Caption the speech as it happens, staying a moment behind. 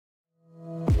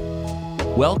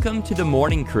Welcome to The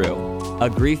Morning Crew, a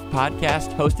grief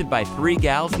podcast hosted by three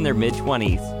gals in their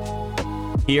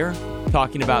mid-20s. Here,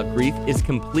 talking about grief is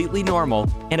completely normal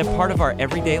and a part of our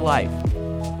everyday life.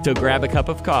 So grab a cup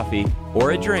of coffee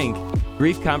or a drink.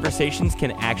 Grief conversations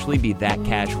can actually be that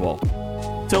casual.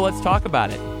 So let's talk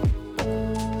about it.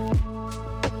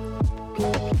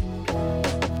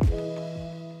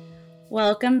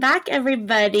 Welcome back,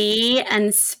 everybody,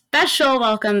 and special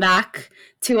welcome back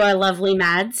to our lovely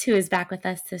Mads, who is back with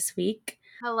us this week.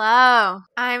 Hello,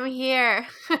 I'm here.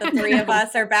 The three of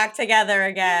us are back together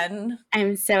again.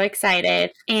 I'm so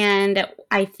excited, and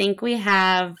I think we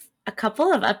have a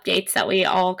couple of updates that we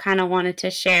all kind of wanted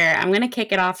to share. I'm going to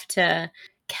kick it off to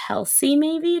Kelsey,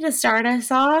 maybe, to start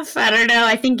us off. I don't know.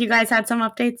 I think you guys had some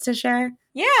updates to share.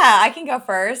 Yeah, I can go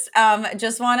first.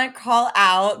 Just want to call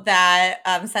out that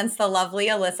since the lovely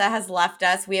Alyssa has left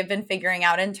us, we have been figuring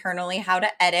out internally how to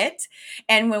edit,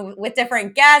 and with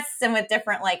different guests and with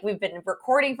different, we've been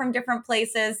recording from different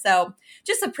places. So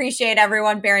just appreciate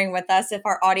everyone bearing with us if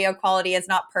our audio quality is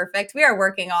not perfect. We are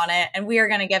working on it, and we are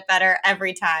going to get better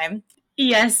every time.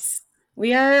 Yes,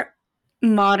 we are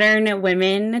modern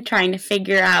women trying to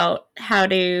figure out how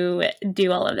to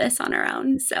do all of this on our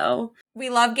own. So we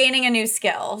love gaining a new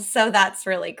skill. So that's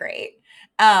really great.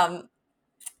 And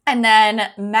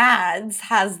then Mads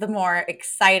has the more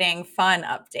exciting, fun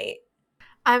update.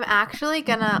 I'm actually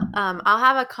gonna, I'll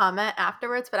have a comment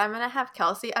afterwards, but I'm gonna have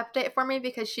Kelsey update for me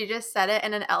because she just said it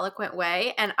in an eloquent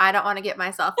way and I don't want to get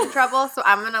myself in trouble. So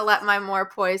I'm gonna let my more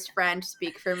poised friend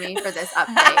speak for me for this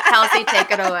update. Kelsey, take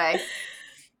it away.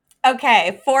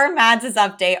 Okay, for Mads'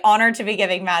 update, honored to be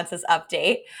giving Mads'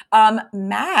 update.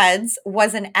 Mads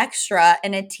was an extra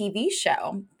in a TV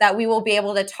show that we will be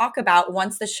able to talk about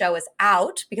once the show is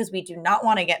out because we do not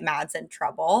want to get Mads in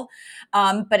trouble.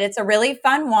 But it's a really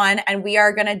fun one, and we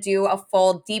are going to do a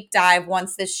full deep dive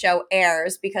once this show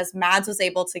airs because Mads was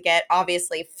able to get,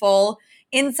 obviously, full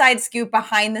inside scoop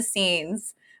behind the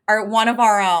scenes, or one of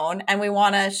our own, and we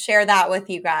want to share that with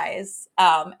you guys.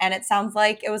 And it sounds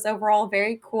like it was overall a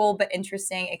very cool but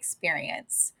interesting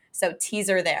experience. So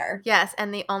teaser there. Yes,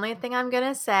 and the only thing I'm going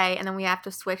to say, and then we have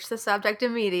to switch the subject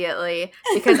immediately,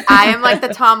 because I am like the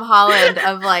Tom Holland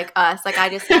of us. I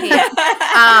just can't.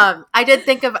 I did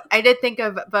think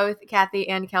of both Kathy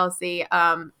and Kelsey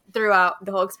throughout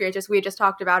the whole experience. We had just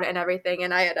talked about it and everything,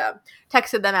 and I had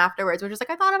texted them afterwards, which was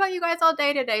I thought about you guys all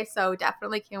day today, so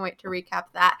definitely can't wait to recap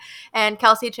that. And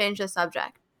Kelsey changed the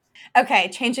subject. Okay,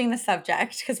 changing the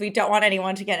subject because we don't want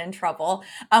anyone to get in trouble.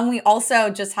 We also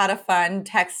just had a fun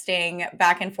texting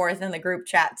back and forth in the group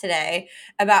chat today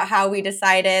about how we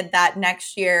decided that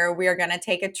next year we are going to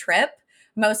take a trip,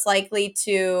 most likely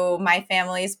to my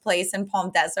family's place in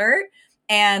Palm Desert.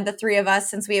 And the three of us,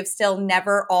 since we have still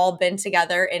never all been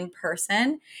together in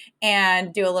person,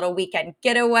 and do a little weekend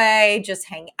getaway, just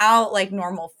hang out like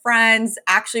normal friends,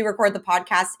 actually record the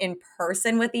podcast in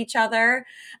person with each other.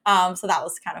 So that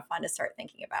was kind of fun to start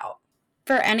thinking about.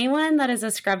 For anyone that is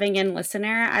a Scrubbing In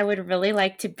listener, I would really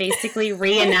like to basically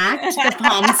reenact the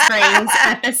Palm Springs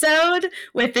episode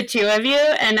with the two of you,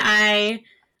 and I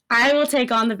will take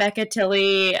on the Becca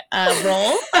Tilley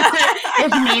role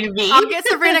if need be. I'll get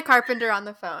Sabrina Carpenter on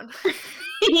the phone.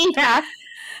 Yeah.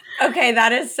 Okay,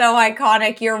 that is so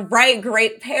iconic. You're right.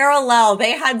 Great parallel.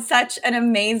 They had such an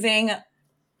amazing,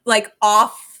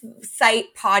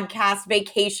 off-site podcast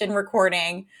vacation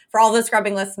recording for all the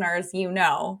Scrubbing listeners,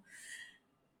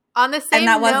 On the same and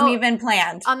that wasn't note, even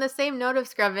planned. On the same note of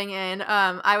Scrubbing In,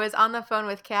 I was on the phone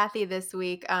with Kathy this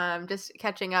week, just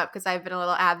catching up because I've been a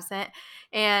little absent.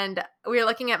 And we were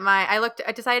looking at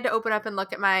I decided to open up and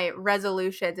look at my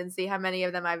resolutions and see how many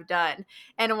of them I've done.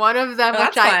 And one of them,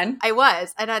 which I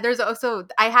was, and there's also,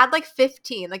 I had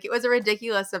 15, it was a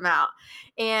ridiculous amount.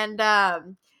 And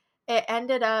it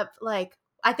ended up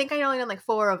I think I only done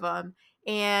 4 of them.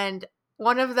 And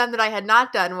one of them that I had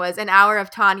not done was an hour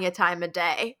of Tanya time a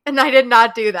day, and I did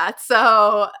not do that.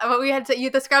 So we had to.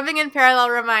 The Scrubbing In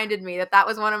parallel reminded me that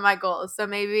was one of my goals. So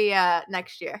maybe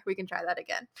next year we can try that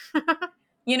again.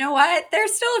 You know what?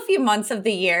 There's still a few months of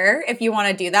the year if you want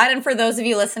to do that. And for those of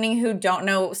you listening who don't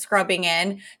know Scrubbing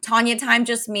In, Tanya time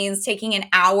just means taking an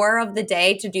hour of the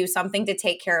day to do something to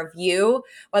take care of you,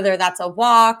 whether that's a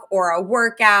walk or a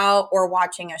workout or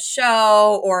watching a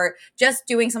show or just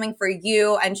doing something for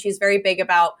you. And she's very big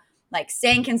about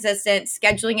staying consistent,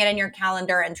 scheduling it in your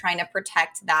calendar, and trying to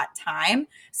protect that time.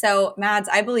 So, Mads,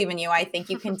 I believe in you. I think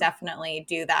you can definitely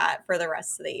do that for the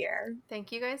rest of the year.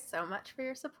 Thank you guys so much for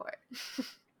your support.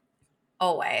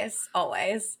 Always,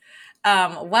 always.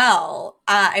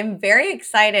 I'm very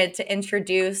excited to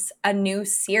introduce a new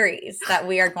series that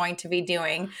we are going to be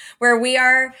doing where we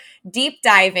are deep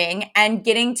diving and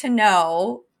getting to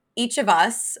know each of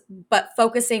us, but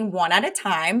focusing one at a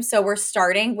time. So we're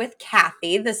starting with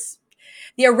Kathy,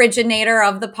 the originator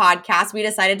of the podcast. We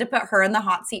decided to put her in the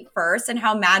hot seat first, and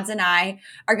how Mads and I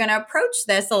are going to approach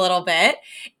this a little bit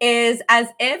is as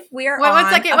if we are on a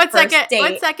first date.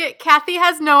 One second. Kathy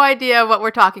has no idea what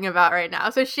we're talking about right now.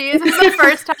 So this is the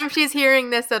first time she's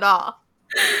hearing this at all.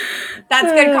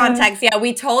 That's good context. Yeah,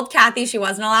 we told Kathy she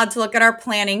wasn't allowed to look at our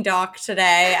planning doc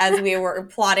today as we were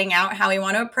plotting out how we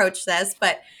want to approach this.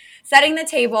 But setting the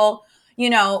table,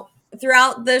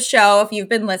 throughout the show, if you've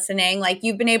been listening, like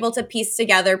you've been able to piece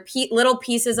together little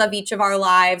pieces of each of our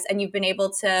lives, and you've been able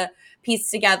to piece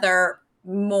together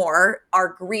more our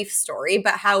grief story,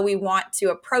 but how we want to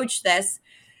approach this.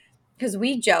 Because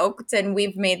we joked and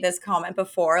we've made this comment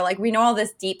before, like we know all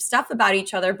this deep stuff about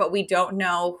each other, but we don't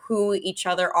know who each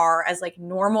other are as like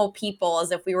normal people,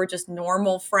 as if we were just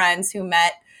normal friends who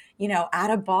met at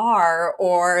a bar,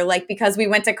 or like because we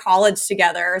went to college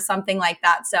together or something like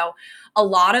that. So a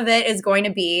lot of it is going to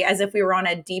be as if we were on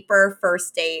a deeper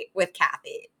first date with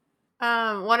Kathy.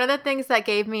 One of the things that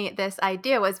gave me this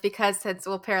idea was because, since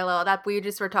we'll parallel it up, we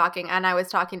just were talking, and I was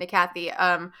talking to Kathy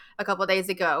a couple of days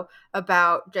ago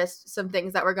about just some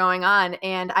things that were going on,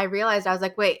 and I realized, I was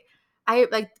like, wait,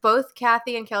 both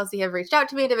Kathy and Kelsey have reached out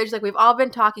to me individually, like we've all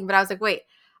been talking, but I was like, wait,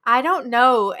 I don't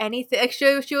know anything. Like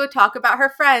she would talk about her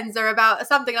friends or about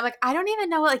something. I'm like, I don't even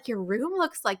know what like your room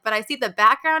looks like, but I see the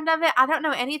background of it. I don't know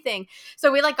anything.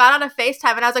 So we like got on a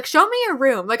FaceTime, and I was like, show me your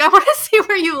room. Like I want to see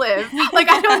where you live.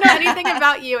 Like I don't know anything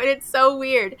about you, and it's so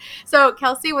weird. So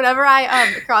Kelsey, whenever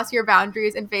I cross your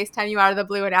boundaries and FaceTime you out of the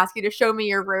blue and ask you to show me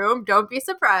your room, don't be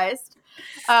surprised.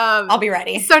 I'll be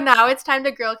ready. So now it's time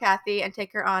to grill Kathy and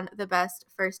take her on the best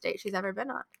first date she's ever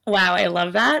been on. Wow, I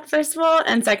love that, first of all.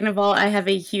 And second of all, I have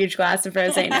a huge glass of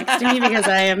rosé next to me because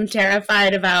I am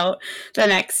terrified about the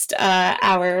next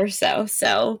hour or so.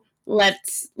 So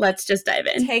let's just dive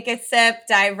in. Take a sip,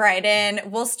 dive right in.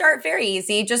 We'll start very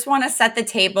easy. Just want to set the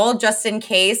table just in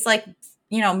case, like,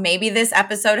 maybe this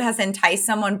episode has enticed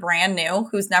someone brand new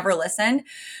who's never listened.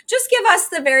 Just give us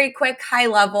the very quick, high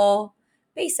level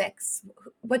basics.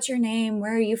 What's your name?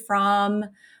 Where are you from?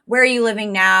 Where are you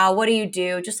living now? What do you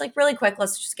do? Just like really quick,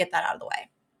 let's just get that out of the way.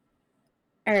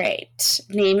 All right.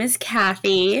 Name is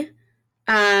Kathy.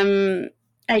 I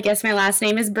guess my last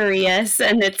name is Barias,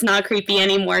 and it's not creepy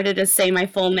anymore to just say my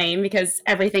full name because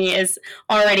everything is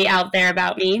already out there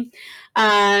about me.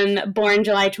 Born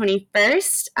July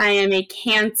 21st. I am a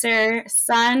Cancer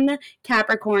Sun,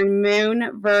 Capricorn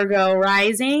Moon, Virgo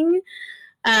Rising,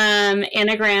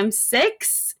 Enneagram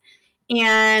 6.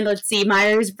 And let's see,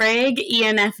 Myers-Briggs,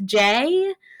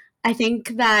 ENFJ. I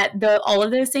think that all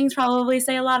of those things probably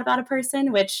say a lot about a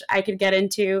person, which I could get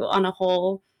into on a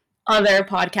whole other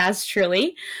podcast,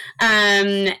 truly.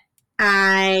 I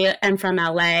am from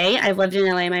LA. I've lived in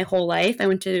LA my whole life. I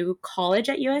went to college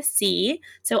at USC,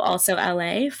 so also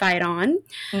LA, fight on.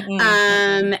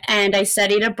 And I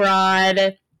studied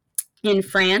abroad in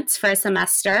France for a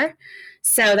semester.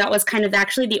 So that was kind of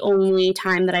actually the only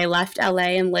time that I left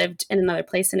LA and lived in another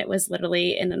place, and it was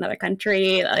literally in another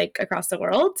country, like across the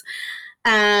world.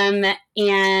 And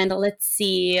let's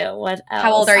see what else.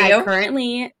 How old are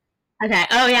you? Okay.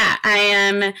 Oh yeah, I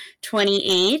am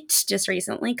 28. Just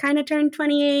recently, kind of turned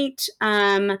 28.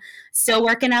 Still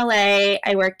work in LA.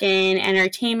 I work in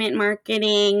entertainment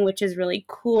marketing, which is really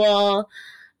cool.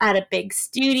 At a big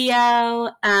studio.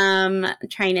 I'm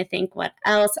trying to think what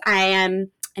else. I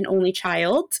am an only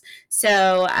child,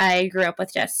 so I grew up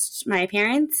with just my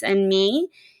parents and me,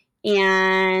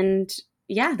 and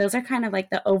yeah, those are kind of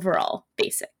like the overall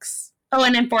basics. Oh,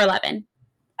 and I'm 4'11".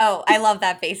 Oh, I love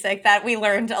that basic that we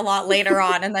learned a lot later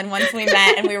on, and then once we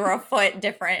met and we were a foot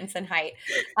difference in height.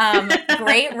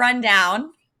 Great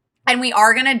rundown. And we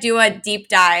are going to do a deep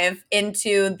dive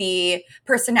into the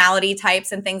personality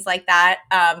types and things like that.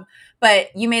 But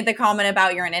you made the comment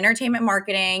about you're in entertainment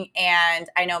marketing, and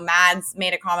I know Mads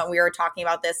made a comment. We were talking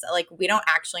about this, like we don't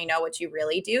actually know what you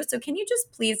really do. So can you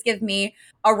just please give me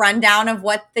a rundown of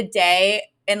what the day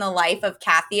in the life of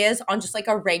Kathy is on just like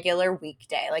a regular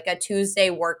weekday, like a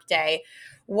Tuesday work day?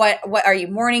 What are you,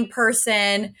 morning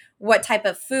person? What type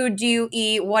of food do you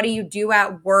eat? What do you do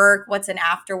at work? What's an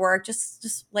after work?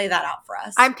 Just lay that out for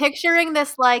us. I'm picturing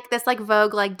this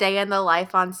Vogue like day in the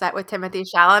life on set with Timothée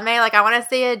Chalamet. Like I want to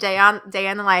see a day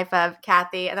in the life of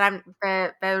Kathy, and then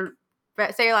I'm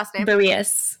say your last name.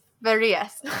 Barias.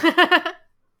 Barias.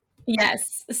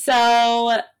 Yes.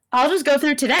 So I'll just go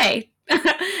through today.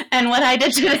 and what I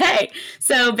did today.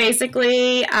 So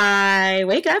basically, I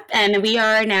wake up and we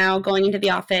are now going into the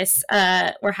office.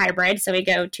 We're hybrid, so we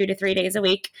go 2 to 3 days a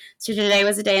week. So today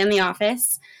was a day in the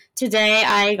office. Today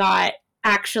I got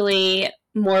actually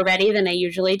more ready than I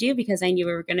usually do because I knew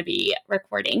we were going to be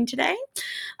recording today.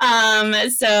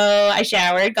 So I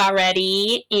showered, got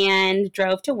ready, and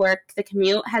drove to work. The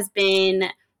commute has been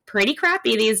pretty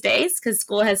crappy these days because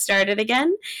school has started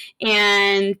again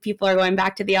and people are going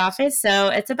back to the office. So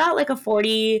it's about like a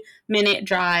 40-minute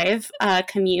drive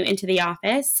commute into the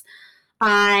office.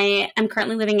 I am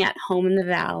currently living at home in the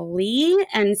Valley,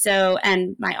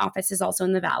 and my office is also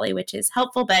in the Valley, which is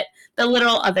helpful, but the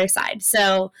little other side.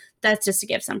 So that's just to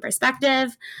give some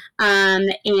perspective.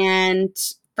 And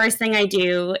first thing I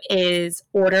do is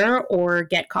order or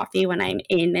get coffee when I'm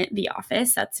in the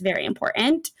office. That's very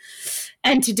important.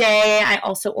 And today I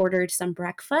also ordered some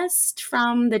breakfast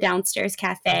from the downstairs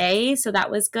cafe, so that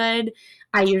was good.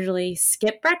 I usually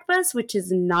skip breakfast, which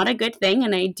is not a good thing,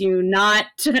 and I do not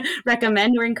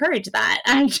recommend or encourage that.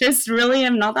 I just really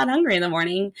am not that hungry in the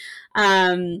morning.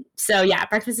 So yeah,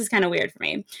 breakfast is kind of weird for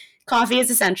me. Coffee is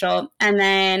essential, and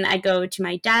then I go to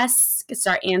my desk,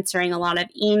 start answering a lot of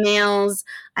emails.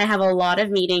 I have a lot of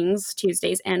meetings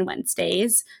Tuesdays and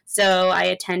Wednesdays, so I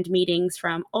attend meetings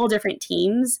from all different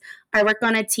teams. I work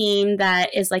on a team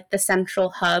that is like the central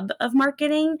hub of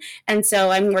marketing, and so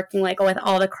I'm working like with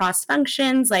all the cross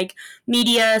functions like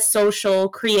media, social,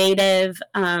 creative,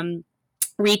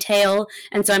 retail,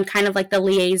 and so I'm kind of like the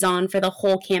liaison for the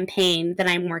whole campaign that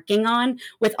I'm working on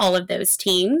with all of those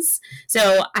teams.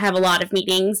 So I have a lot of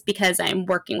meetings because I'm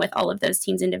working with all of those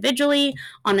teams individually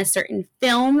on a certain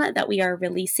film that we are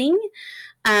releasing.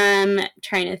 Trying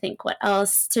to think what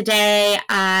else. Today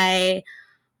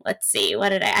let's see,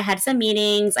 I had some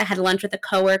meetings. I had lunch with a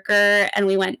coworker and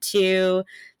we went to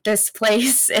this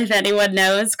place, if anyone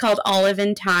knows, called Olive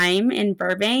and Thyme in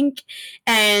Burbank,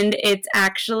 and it's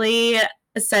actually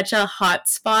such a hot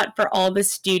spot for all the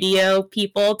studio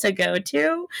people to go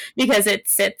to because it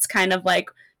sits kind of like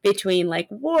between like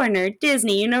Warner,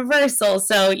 Disney, Universal.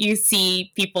 So you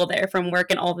see people there from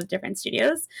work in all the different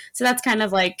studios. So that's kind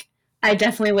of like, I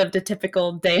definitely lived a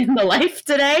typical day in the life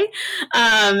today.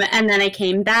 And then I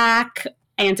came back,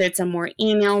 answered some more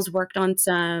emails, worked on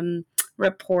some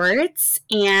reports,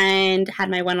 and had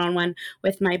my one-on-one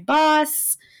with my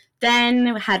boss.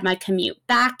 Then had my commute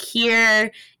back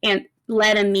here and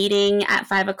led a meeting at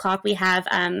 5 o'clock. We have,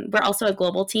 we're also a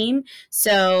global team.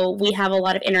 So we have a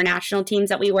lot of international teams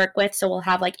that we work with. So we'll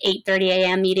have like 8:30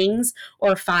 a.m. meetings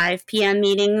or 5 p.m.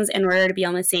 meetings in order to be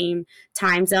on the same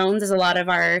time zones as a lot of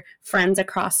our friends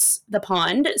across the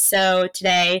pond. So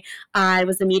today I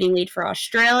was the meeting lead for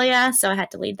Australia. So I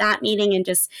had to lead that meeting and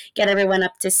just get everyone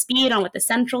up to speed on what the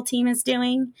central team is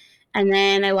doing. And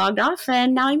then I logged off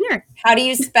and now I'm here. How do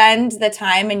you spend the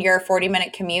time in your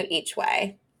 40-minute commute each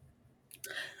way?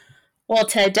 Well,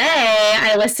 today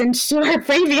I listened to our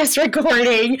previous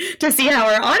recording to see how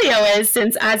our audio is,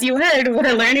 since, as you heard,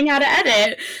 we're learning how to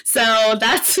edit. So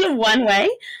that's one way.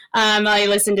 I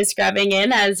listened to Scrubbing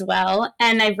In as well.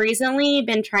 And I've recently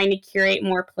been trying to curate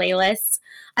more playlists.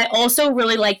 I also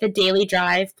really like the Daily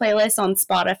Drive playlist on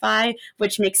Spotify,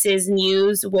 which mixes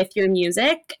news with your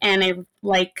music. And I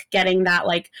like getting that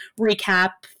like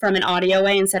recap from an audio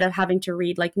way instead of having to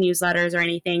read like newsletters or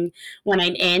anything when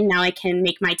I'm in. Now I can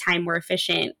make my time more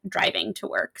efficient driving to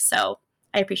work. So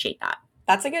I appreciate that.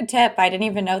 That's a good tip. I didn't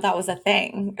even know that was a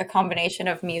thing, a combination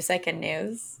of music and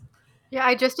news. Yeah,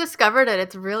 I just discovered it.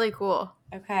 It's really cool.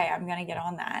 Okay, I'm going to get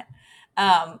on that.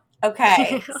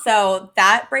 Okay, so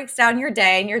that breaks down your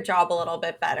day and your job a little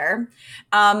bit better.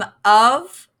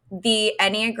 Of the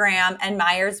Enneagram and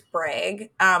Myers-Briggs,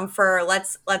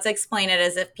 let's explain it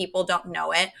as if people don't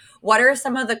know it. What are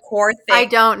some of the core things? I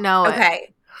don't know it.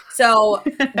 Okay, so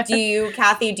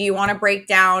Kathy, do you want to break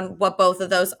down what both of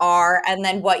those are and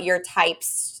then what your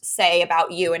types say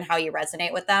about you and how you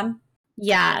resonate with them?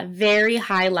 Yeah, very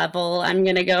high level I'm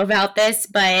going to go about this,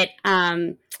 but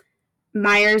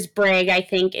Myers-Briggs, I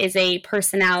think, is a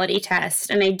personality test.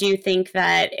 And I do think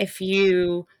that if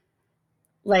you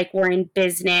were in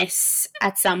business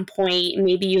at some point,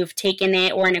 maybe you've taken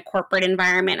it, or in a corporate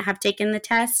environment have taken the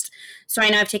test. So I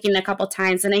know I've taken it a couple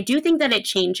times, and I do think that it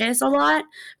changes a lot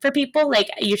for people. Like,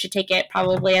 you should take it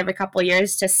probably every couple of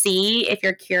years to see if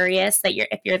you're curious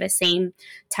if you're the same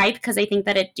type, because I think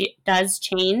that it does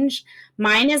change.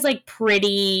 Mine is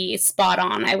pretty spot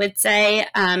on, I would say,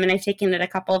 and I've taken it a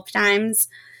couple of times.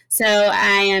 So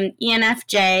I am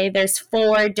ENFJ. There's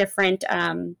 4 different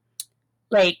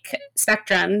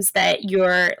spectrums that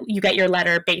you get your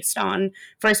letter based on.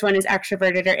 First one is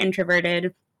extroverted or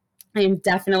introverted. I am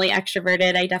definitely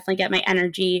extroverted. I definitely get my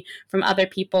energy from other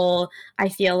people. I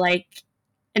feel like,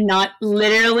 not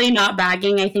literally not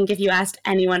bragging, I think if you asked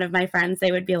any one of my friends,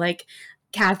 they would be like,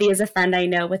 Kathy is a friend I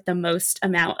know with the most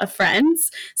amount of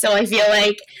friends. So I feel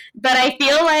like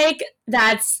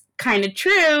that's kind of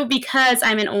true because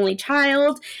I'm an only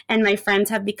child and my friends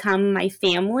have become my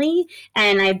family,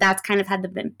 and that's kind of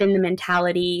been the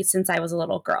mentality since I was a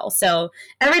little girl. So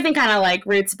everything kind of like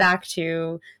roots back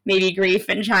to maybe grief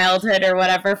and childhood or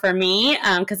whatever for me,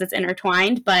 because it's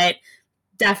intertwined, but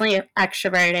definitely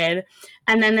extroverted.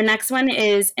 And then the next one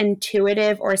is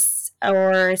intuitive or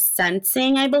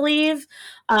sensing, I believe.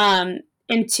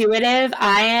 Intuitive,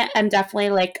 I am definitely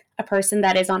like a person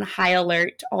that is on high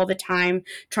alert all the time,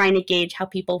 trying to gauge how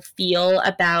people feel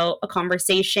about a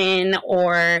conversation,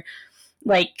 or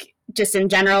like just in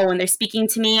general when they're speaking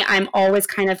to me. I'm always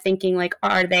kind of thinking like,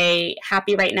 are they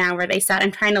happy right now? Are they sad?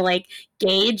 I'm trying to like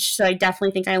gauge. So I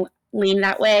definitely think I lean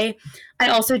that way. I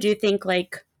also do think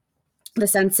like the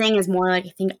sensing is more like, I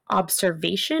think,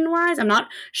 observation wise. I'm not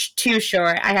too sure.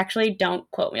 I actually, don't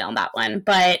quote me on that one,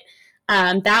 but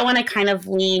that one I kind of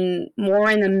lean more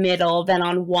in the middle than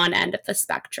on one end of the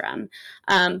spectrum.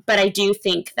 But I do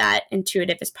think that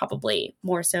intuitive is probably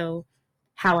more so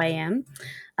how I am.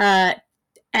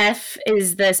 F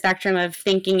is the spectrum of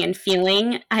thinking and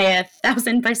feeling. I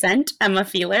 1,000% am a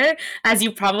feeler, as you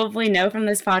probably know from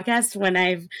this podcast. When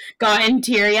I've gotten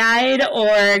teary-eyed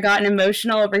or gotten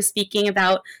emotional over speaking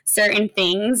about certain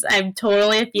things, I'm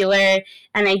totally a feeler,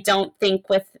 and I don't think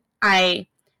with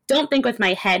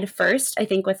my head first.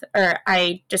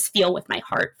 I just feel with my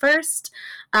heart first,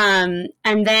 and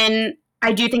then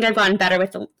I do think I've gotten better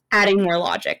with adding more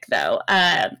logic, though.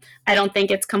 I don't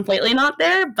think it's completely not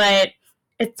there, but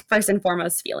it's first and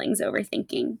foremost feelings over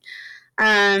thinking.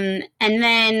 And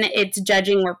then it's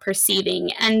judging or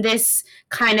perceiving. And this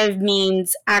kind of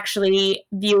means actually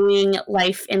viewing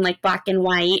life in like black and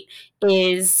white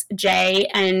is J,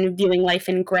 and viewing life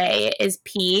in gray is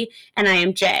P, and I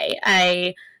am J.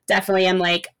 I definitely am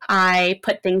like, I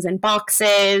put things in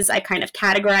boxes. I kind of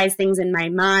categorize things in my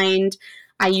mind.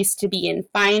 I used to be in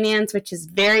finance, which is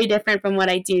very different from what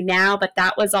I do now, but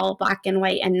that was all black and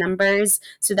white and numbers.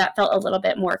 So that felt a little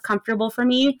bit more comfortable for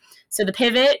me. So the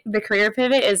career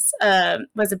pivot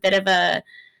was a bit of a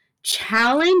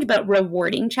challenge, but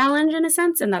rewarding challenge in a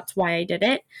sense. And that's why I did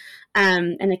it.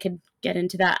 And I could get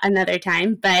into that another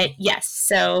time, but yes,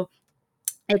 so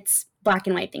it's black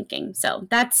and white thinking. So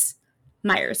that's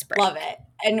Myers-Briggs. Love it.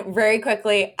 And very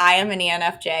quickly, I am an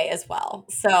ENFJ as well.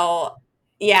 So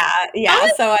yeah.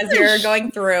 So as you're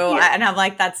going through, and I'm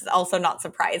like, that's also not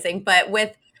surprising. But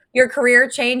with your career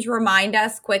change, remind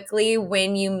us quickly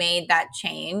when you made that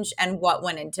change and what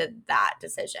went into that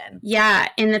decision. Yeah.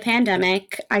 In the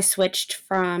pandemic, I switched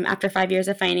from, after 5 years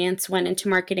of finance, went into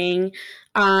marketing.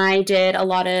 I did a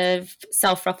lot of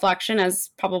self-reflection,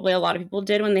 as probably a lot of people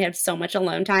did when they had so much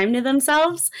alone time to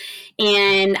themselves.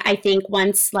 And I think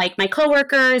once like my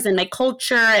coworkers and my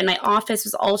culture and my office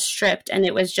was all stripped and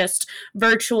it was just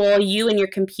virtual, you and your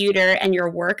computer and your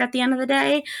work at the end of the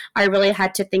day, I really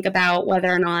had to think about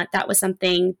whether or not that was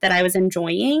something that I was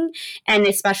enjoying. And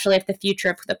especially if the future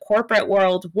of the corporate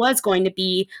world was going to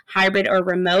be hybrid or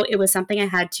remote, it was something I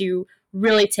had to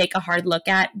really take a hard look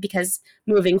at, because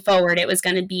moving forward, there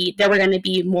were going to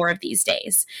be more of these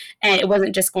days, and it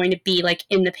wasn't just going to be like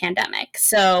in the pandemic.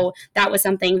 So that was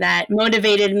something that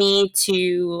motivated me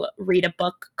to read a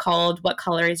book called What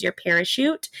Color is Your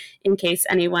Parachute, in case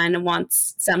anyone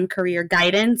wants some career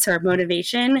guidance or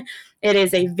motivation. It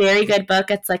is a very good book.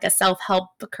 It's like a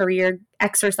self-help career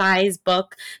exercise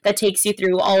book that takes you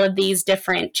through all of these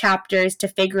different chapters to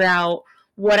figure out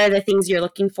what are the things you're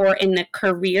looking for in the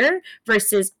career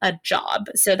versus a job.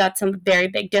 So that's a very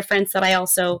big difference that I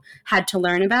also had to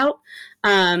learn about.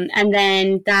 And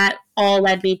then that all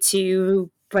led me to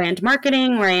brand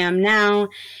marketing, where I am now.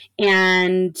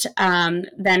 And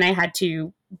then I had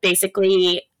to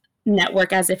basically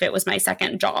network as if it was my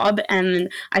second job.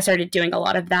 And I started doing a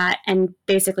lot of that and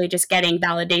basically just getting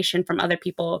validation from other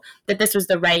people that this was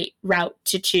the right route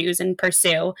to choose and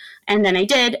pursue. And then I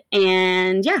did.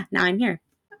 And yeah, now I'm here.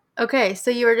 Okay, so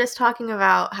you were just talking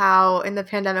about how in the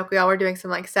pandemic we all were doing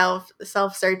some like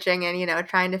self-searching and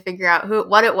trying to figure out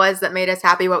what it was that made us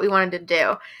happy, what we wanted to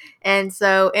do. And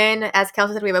so as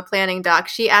Kelsey said, we have a planning doc.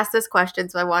 She asked this question,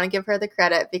 so I want to give her the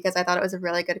credit because I thought it was a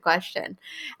really good question.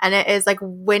 And it is like,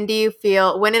 when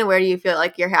and where do you feel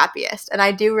like you're happiest? And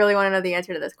I do really want to know the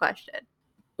answer to this question.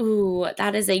 Ooh,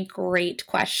 that is a great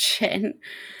question.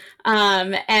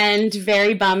 And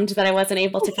very bummed that I wasn't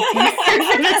able to prepare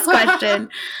for this question.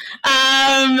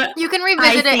 You can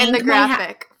revisit it in the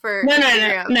graphic for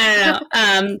Instagram.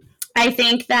 No. I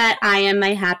think that I am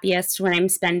my happiest when I'm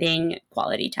spending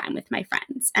quality time with my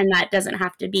friends. And that doesn't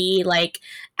have to be like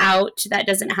out, that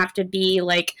doesn't have to be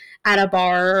like at a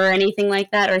bar or anything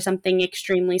like that, or something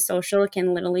extremely social. It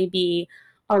can literally be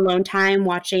alone time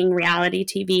watching reality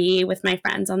TV with my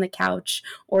friends on the couch,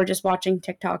 or just watching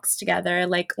TikToks together,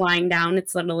 like lying down.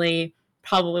 It's literally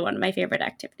probably one of my favorite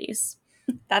activities.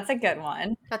 That's a good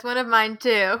one. That's one of mine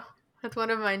too.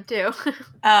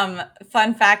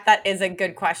 Fun fact, that is a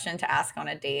good question to ask on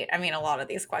a date. I mean, a lot of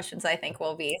these questions I think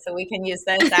will be, so we can use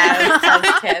this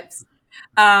as tips.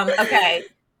 Okay.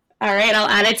 All right, I'll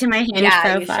add it to my Hinge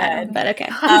profile. But okay.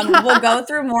 We'll go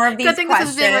through more of these Good thing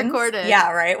questions. This is being recorded.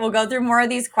 Yeah, right. We'll go through more of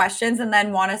these questions and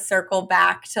then want to circle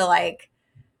back to like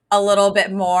a little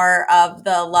bit more of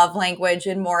the love language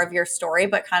and more of your story,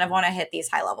 but kind of want to hit these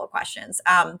high level questions.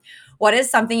 What is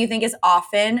something you think is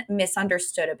often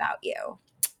misunderstood about you?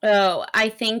 Oh, I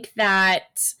think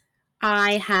that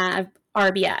I have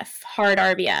RBF, hard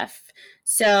RBF.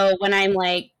 So when I'm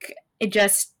like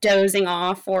just dozing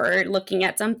off or looking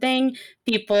at something,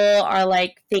 people are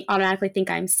like, they automatically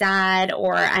think I'm sad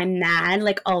or I'm mad,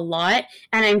 like a lot.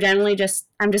 And I'm generally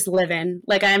I'm just living.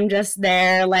 Like I'm just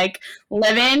there, like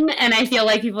living. And I feel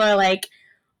like people are like,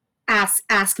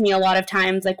 ask me a lot of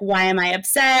times, like, why am I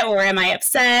upset, or am I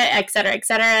upset, et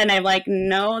cetera, and I'm like,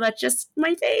 no, that's just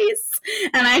my face.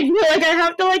 And I feel like I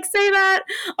have to like say that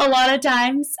a lot of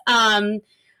times. I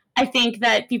think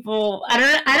that people,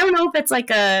 I don't know if it's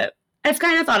like I've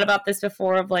kind of thought about this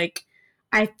before of like,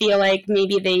 I feel like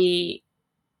maybe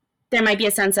there might be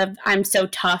a sense of I'm so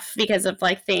tough because of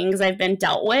like things I've been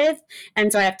dealt with,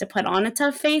 and so I have to put on a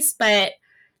tough face.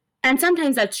 And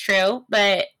sometimes that's true,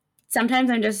 but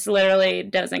sometimes I'm just literally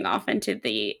dozing off into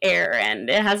the air, and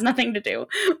it has nothing to do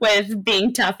with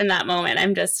being tough in that moment.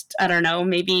 I'm just, I don't know,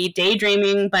 maybe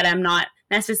daydreaming, but I'm not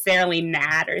necessarily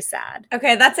mad or sad.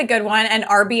 Okay, that's a good one. And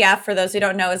RBF, for those who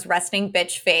don't know, is resting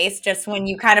bitch face. Just when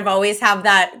you kind of always have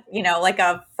that, you know, like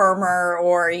a firmer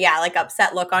or like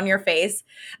upset look on your face.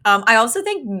 I also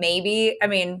think maybe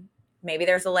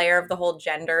there's a layer of the whole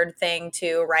gendered thing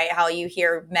too, right? How you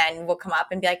hear men will come up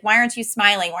and be like, why aren't you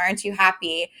smiling? Why aren't you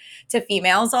happy, to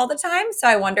females all the time? So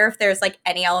I wonder if there's like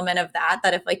any element of that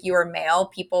if like you were male,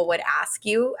 people would ask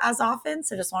you as often.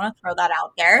 So just want to throw that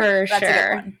out there. That's sure.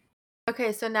 A good one.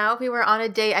 Okay, so now if we were on a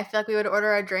date, I feel like we would order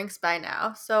our drinks by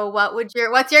now. So what's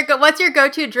your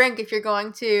go-to drink if you're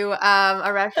going to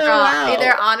a restaurant,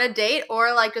 either on a date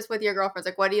or like just with your girlfriends?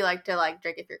 Like, what do you like to like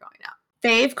drink if you're going out?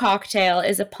 Fave cocktail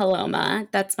is a Paloma.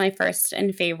 That's my first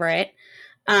and favorite.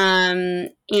 And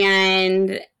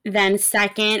then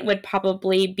second would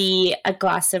probably be a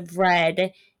glass of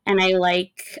red, and I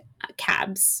like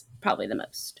Cabs probably the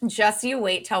most. Just you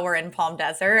wait till we're in Palm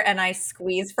Desert and I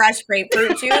squeeze fresh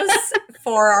grapefruit juice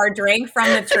for our drink from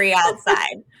the tree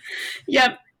outside.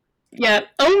 Yep.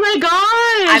 Oh my gosh.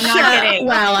 I'm not kidding.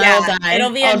 Wow, I'll die. It'll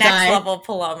be a next level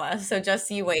Paloma. So just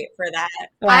you wait for that.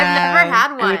 Wow. I've never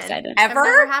had one. I'm excited. Ever? I've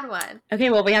never had one. Okay,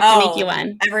 well, we have to make you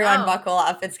one. Everyone buckle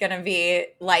up. It's going to be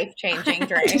life-changing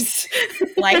drink.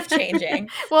 Life-changing.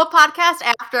 We'll podcast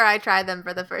after I try them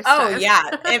for the first time. Oh, yeah.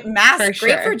 It masks. For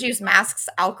Grapefruit sure. juice masks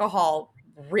alcohol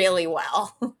really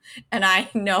well. And I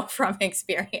know from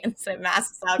experience it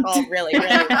masks alcohol really,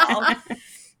 really well.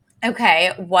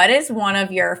 Okay, what is one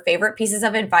of your favorite pieces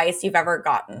of advice you've ever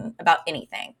gotten about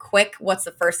anything? Quick, what's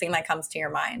the first thing that comes to your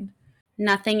mind?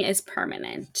 Nothing is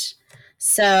permanent.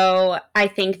 So I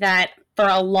think that for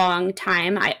a long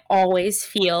time, I always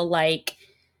feel like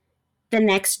the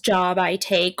next job I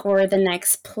take or the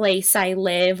next place I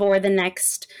live or the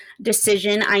next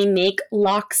decision I make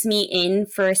locks me in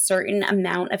for a certain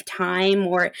amount of time,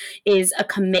 or is a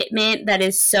commitment that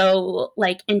is so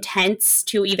like intense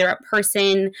to either a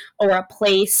person or a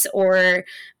place or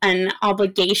an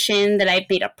obligation that I've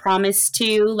made a promise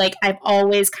to. Like I've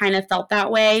always kind of felt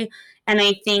that way. And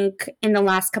I think in the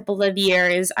last couple of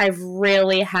years, I've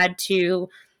really had to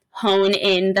hone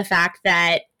in the fact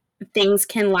that things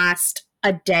can last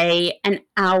a day, an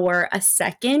hour, a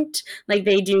second. Like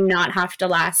they do not have to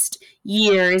last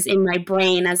years in my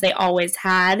brain as they always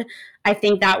had. I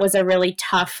think that was a really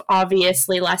tough,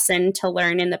 obviously, lesson to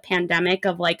learn in the pandemic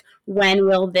of like, when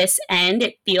will this end?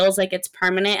 It feels like it's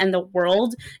permanent and the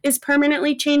world is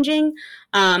permanently changing.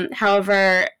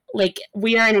 However, like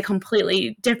we are in a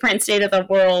completely different state of the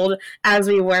world as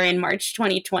we were in March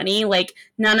 2020. Like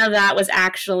none of that was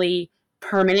actually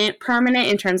permanent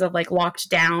in terms of like locked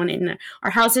down in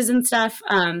our houses and stuff.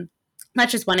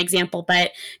 That's just one example,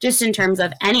 but just in terms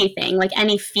of anything, like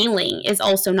any feeling is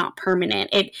also not permanent.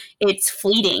 It's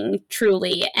fleeting,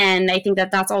 truly. And I think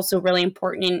that that's also really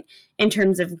important in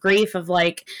terms of grief, of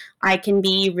like, I can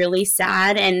be really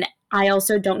sad and I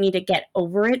also don't need to get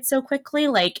over it so quickly.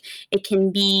 Like, it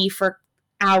can be for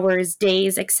hours,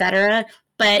 days, etc.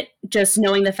 But just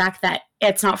knowing the fact that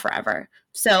it's not forever.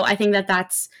 So I think that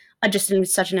that's just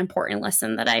such an important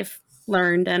lesson that I've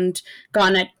learned and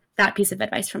gotten that piece of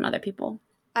advice from other people.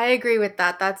 I agree with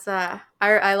that. That's I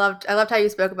loved how you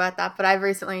spoke about that, but I've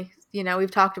recently,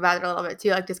 we've talked about it a little bit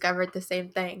too, like discovered the same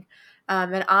thing.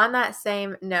 And on that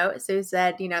same note, Sue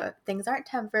said, things aren't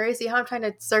temporary. See how I'm trying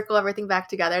to circle everything back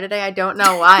together today? I don't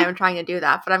know why I'm trying to do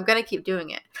that, but I'm going to keep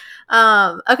doing it.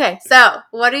 Okay, so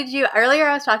earlier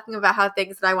I was talking about how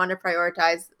things that I want to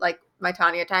prioritize, like my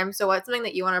Tanya time. So what's something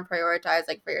that you want to prioritize,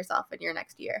 like for yourself in your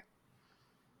next year?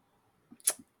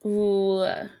 Ooh,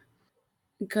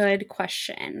 good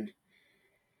question.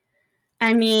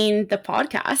 I mean, the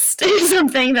podcast is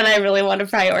something that I really want to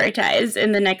prioritize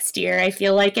in the next year. I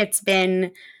feel like it's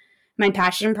been my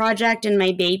passion project and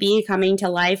my baby coming to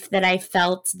life, that I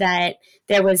felt that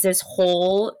there was this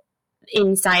hole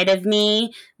inside of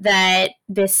me that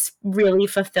this really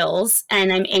fulfills,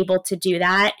 and I'm able to do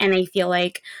that. And I feel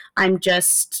like I'm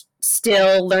just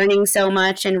still learning so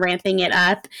much and ramping it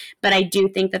up, but I do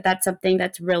think that that's something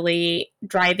that's really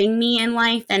driving me in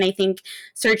life. And I think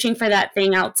searching for that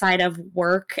thing outside of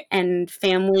work and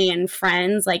family and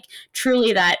friends, like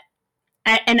truly that,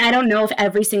 and I don't know if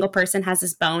every single person has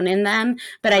this bone in them,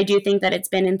 but I do think that it's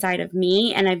been inside of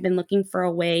me, and I've been looking for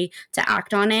a way to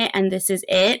act on it, and this is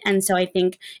it. And so I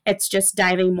think it's just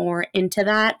diving more into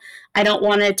that. I don't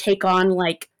want to take on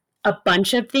like a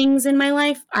bunch of things in my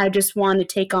life. I just want to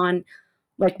take on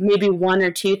like maybe one or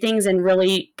two things and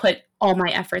really put all my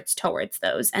efforts towards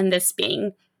those. And this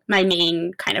being my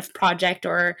main kind of project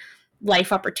or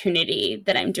life opportunity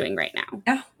that I'm doing right now.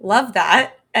 Yeah, love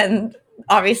that. And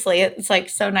obviously it's like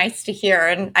so nice to hear.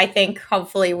 And I think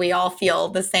hopefully we all feel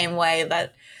the same way,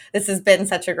 that this has been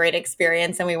such a great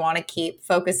experience, and we want to keep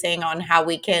focusing on how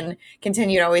we can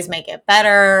continue to always make it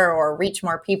better or reach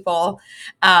more people.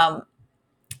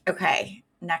 Okay,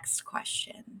 next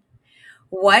question.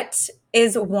 What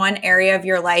is one area of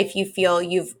your life you feel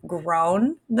you've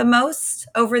grown the most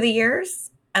over the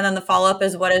years? And then the follow-up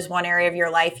is, what is one area of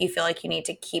your life you feel like you need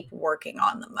to keep working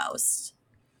on the most?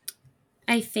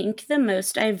 I think the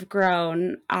most I've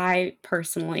grown, I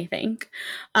personally think,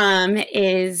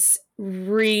 is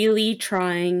really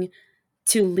trying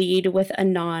to lead with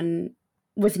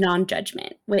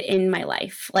non-judgment in my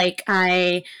life. Like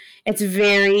it's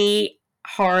very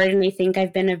hard, and I think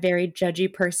I've been a very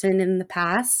judgy person in the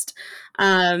past.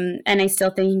 And I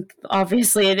still think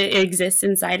obviously it exists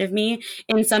inside of me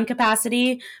in some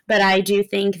capacity, but I do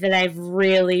think that I've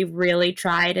really, really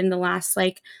tried in the last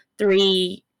like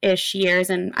 3-ish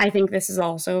years, and I think this is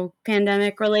also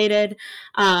pandemic related,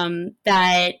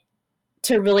 that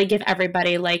to really give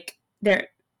everybody like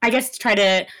I guess try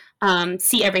to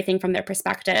see everything from their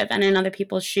perspective and in other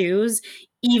people's shoes,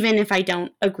 even if I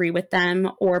don't agree with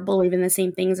them or believe in the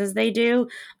same things as they do.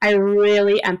 I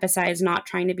really emphasize not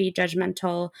trying to be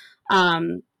judgmental.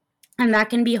 And that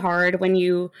can be hard when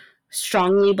you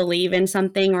strongly believe in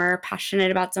something or are passionate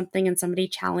about something and somebody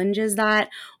challenges that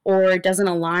or doesn't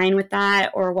align with that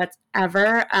or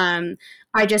whatever.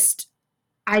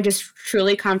 I just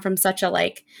truly come from such a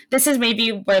like, this is maybe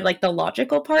where like the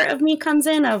logical part of me comes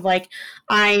in, of like,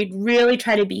 I really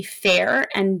try to be fair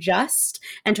and just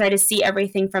and try to see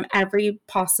everything from every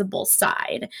possible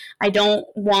side. I don't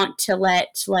want to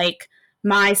let like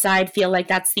my side feel like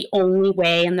that's the only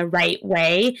way and the right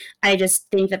way. I just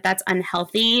think that that's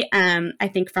unhealthy. I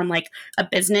think from like a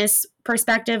business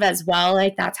perspective as well,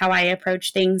 like that's how I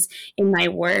approach things in my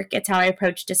work. It's how I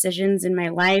approach decisions in my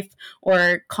life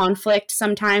or conflict.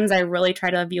 Sometimes I really try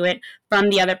to view it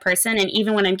from the other person. And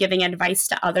even when I'm giving advice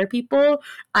to other people,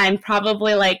 I'm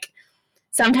probably like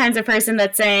sometimes a person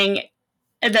that's saying,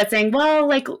 well,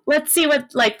 like, let's see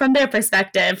what, like, from their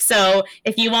perspective. So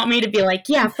if you want me to be like,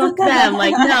 yeah, fuck them,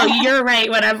 like, no, you're right,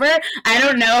 whatever. I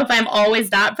don't know if I'm always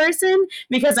that person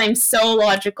because I'm so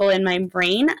logical in my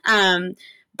brain.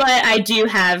 But I do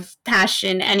have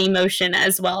passion and emotion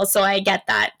as well. So I get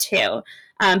that too.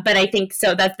 But I think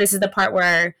so that this is the part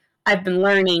where I've been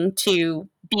learning to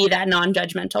be that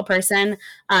non-judgmental person.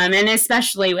 And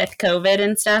especially with COVID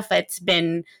and stuff, it's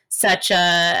been such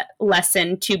a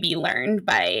lesson to be learned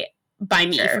by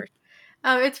me. Sure.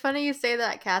 It's funny you say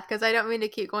that, Kath, because I don't mean to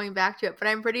keep going back to it, but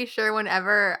I'm pretty sure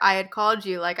whenever I had called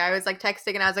you, like I was like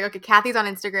texting and I was like, okay, Kathy's on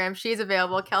Instagram. She's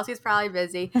available. Kelsey's probably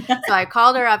busy. So I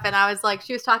called her up and I was like,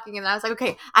 she was talking and I was like,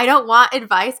 okay, I don't want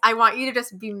advice. I want you to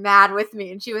just be mad with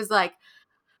me. And she was like,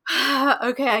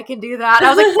 okay, I can do that. I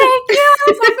was like, thank you. I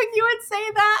was hoping you would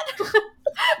say that.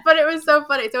 But it was so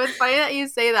funny. So it's funny that you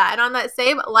say that. And on that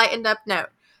same lightened up note,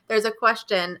 there's a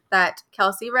question that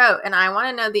Kelsey wrote, and I want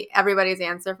to know everybody's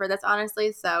answer for this,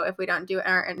 honestly. So if we don't do it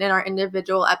in our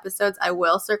individual episodes, I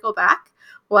will circle back.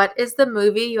 What is the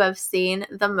movie you have seen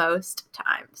the most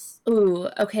times? Ooh,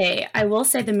 okay. I will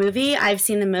say the movie I've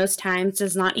seen the most times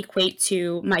does not equate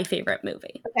to my favorite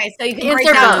movie. Okay, so you can Answer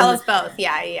break down. both. Tell us both.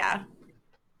 Yeah.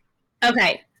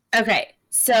 Okay.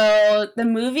 So the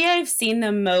movie I've seen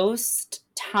the most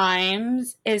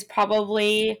times is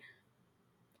probably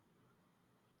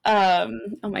oh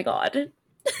my god.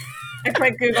 A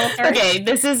quick Google search. Okay,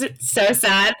 this is so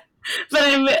sad.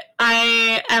 But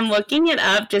I am looking it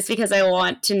up just because I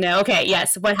want to know. Okay,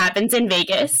 yes, what happens in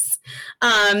Vegas.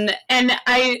 And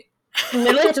I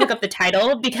literally had to look up the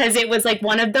title because it was like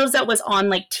one of those that was on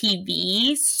like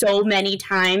TV so many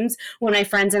times when my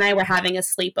friends and I were having a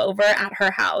sleepover at her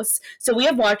house. So we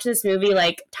have watched this movie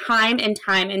like time and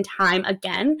time and time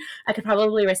again. I could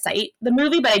probably recite the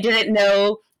movie, but I didn't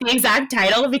know the exact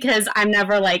title because I'm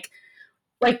never like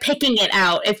picking it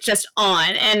out. It's just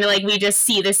on, and like we just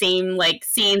see the same like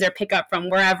scenes or pick up from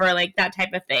wherever, like that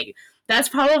type of thing. That's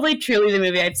probably truly the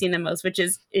movie I've seen the most, which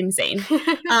is insane.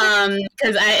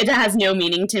 Because it has no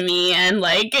meaning to me, and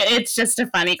like it's just a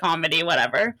funny comedy,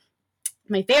 whatever.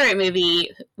 My favorite movie,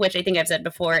 which I think I've said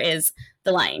before, is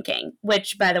The Lion King,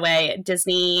 which, by the way,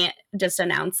 Disney just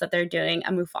announced that they're doing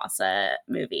a Mufasa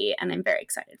movie, and I'm very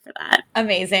excited for that.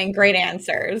 Amazing. Great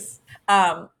answers.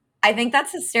 I think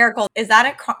that's hysterical. Is that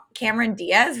a Cameron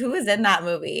Diaz? Who is in that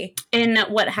movie? In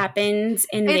What Happens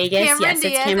in It's Vegas, Cameron yes,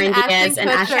 Diaz it's Cameron and Diaz and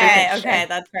Ashton Ashton Kutcher. Kutcher. Okay,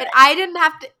 that's right. And I didn't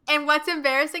have to, and what's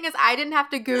embarrassing is I didn't have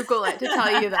to Google it to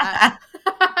tell you that.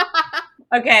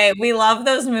 Okay, we love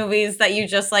those movies that you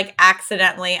just like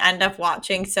accidentally end up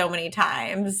watching so many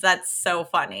times. That's so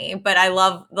funny. But I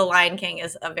love The Lion King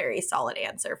is a very solid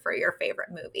answer for your favorite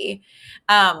movie.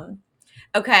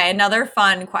 Okay, another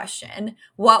fun question.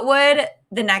 What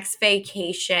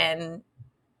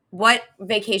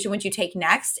vacation would you take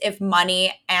next if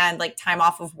money and like time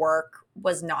off of work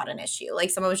was not an issue?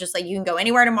 Like someone was just like, you can go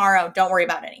anywhere tomorrow, don't worry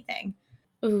about anything.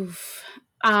 Oof.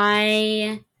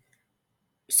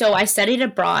 So I studied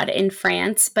abroad in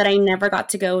France, but I never got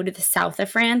to go to the south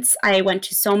of France. I went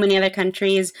to so many other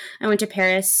countries. I went to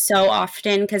Paris so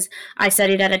often because I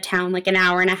studied at a town like an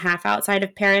hour and a half outside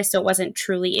of Paris, so it wasn't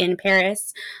truly in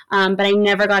Paris. But I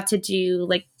never got to do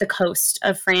like the coast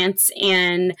of France,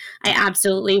 and I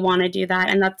absolutely want to do that.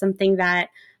 And that's something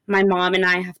that my mom and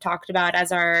I have talked about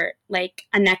as our like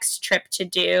a next trip to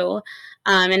do.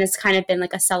 And it's kind of been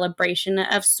like a celebration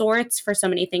of sorts for so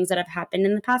many things that have happened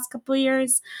in the past couple of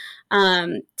years,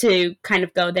 to kind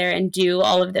of go there and do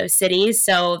all of those cities.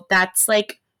 So that's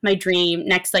like my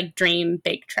next dream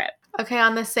big trip. Okay,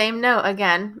 on the same note,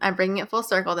 again, I'm bringing it full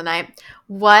circle tonight.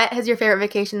 What is your favorite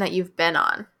vacation that you've been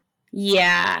on?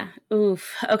 Yeah.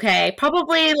 Oof. Okay.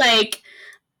 Probably like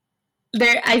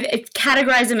I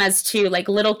categorize them as two, like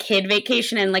little kid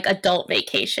vacation and like adult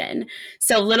vacation.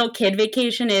 So little kid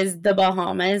vacation is the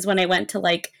Bahamas when I went to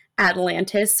like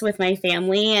Atlantis with my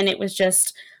family, and it was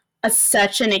just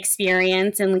such an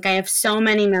experience. And like I have so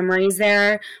many memories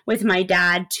there with my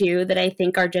dad too that I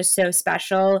think are just so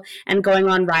special, and going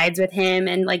on rides with him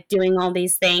and like doing all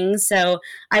these things. So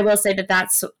I will say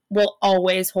that will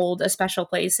always hold a special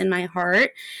place in my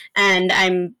heart.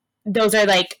 And those are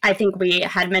like, I think we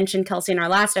had mentioned, Kelsey, in our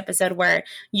last episode, where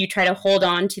you try to hold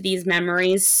on to these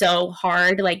memories so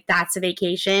hard. Like that's a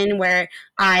vacation where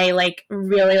I like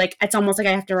really like, it's almost like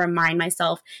I have to remind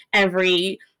myself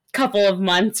every couple of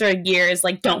months or years,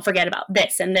 like, don't forget about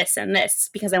this and this and this,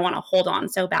 because I want to hold on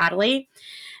so badly.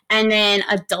 And then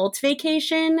adult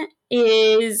vacation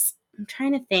is, I'm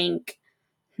trying to think,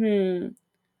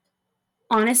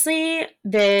 honestly,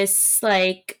 this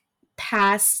like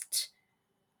past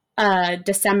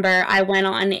December, I went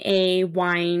on a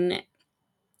wine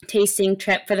tasting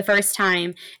trip for the first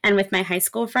time, and with my high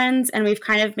school friends, and we've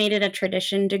kind of made it a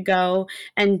tradition to go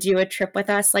and do a trip with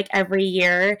us like every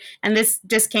year. And this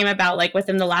just came about like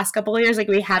within the last couple of years, like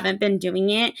we haven't been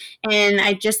doing it. And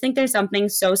I just think there's something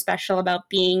so special about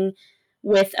being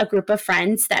with a group of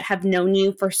friends that have known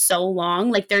you for so long.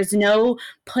 Like there's no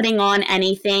putting on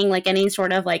anything, like any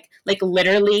sort of like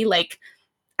literally like,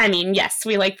 I mean, yes,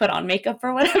 we like put on makeup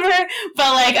or whatever,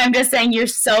 but like I'm just saying, you're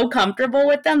so comfortable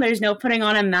with them. There's no putting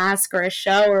on a mask or a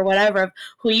show or whatever of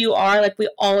who you are. Like we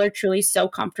all are truly so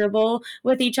comfortable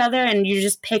with each other, and you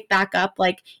just pick back up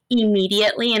like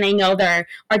immediately. And I know there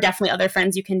are definitely other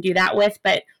friends you can do that with,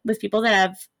 but with people that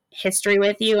have history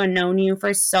with you and known you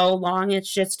for so long,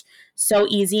 it's just so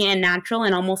easy and natural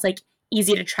and almost like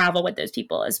easy to travel with those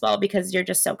people as well because you're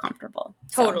just so comfortable.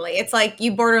 Totally. It's like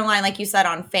you borderline, like you said,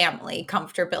 on family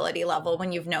comfortability level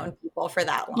when you've known people for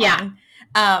that long.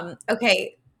 Yeah.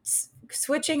 Okay.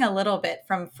 Switching a little bit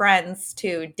from friends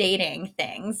to dating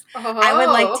things, I would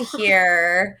like to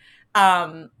hear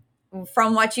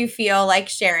from what you feel like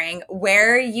sharing,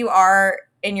 where you are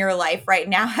in your life right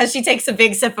now. As she takes a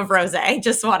big sip of rosé,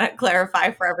 just want to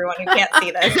clarify for everyone who can't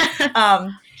see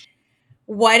this.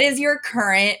 What is your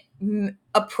current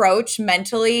approach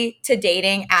mentally to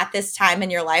dating at this time in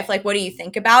your life? Like, what do you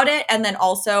think about it? And then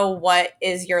also, what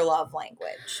is your love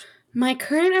language? My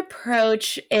current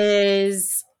approach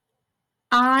is,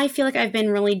 I feel like I've been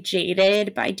really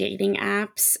jaded by dating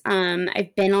apps.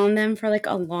 I've been on them for like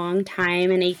a long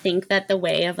time, and I think that the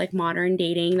way of like modern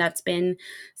dating, that's been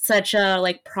such a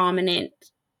like prominent,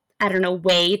 I don't know,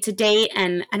 way to date.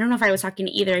 And I don't know if I was talking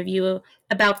to either of you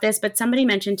about this, but somebody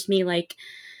mentioned to me like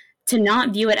to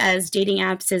not view it as dating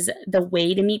apps is the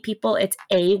way to meet people. It's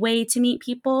a way to meet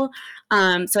people.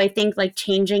 So I think like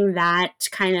changing that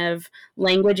kind of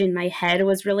language in my head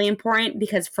was really important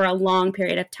because for a long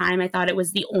period of time, I thought it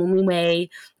was the only way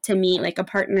to meet like a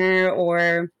partner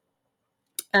or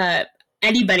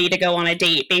anybody to go on a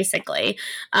date, basically.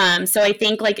 So I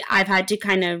think like I've had to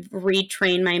kind of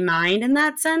retrain my mind in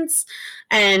that sense.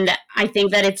 And I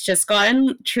think that it's just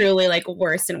gotten truly like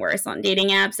worse and worse on dating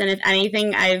apps. And if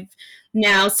anything, I've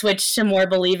now switched to more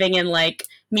believing in like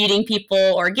meeting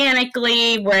people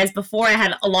organically, whereas before I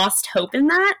had lost hope in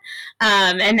that.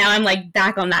 And now I'm like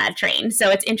back on that train. So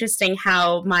it's interesting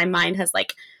how my mind has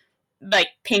like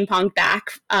ping ponged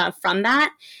back from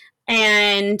that.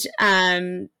 And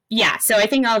yeah, so I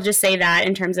think I'll just say that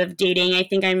in terms of dating, I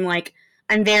think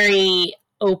I'm very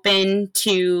open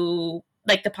to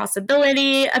like the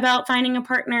possibility about finding a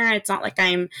partner. It's not like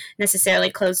I'm necessarily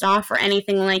closed off or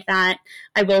anything like that.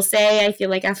 I will say I feel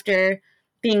like after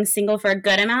being single for a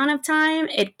good amount of time,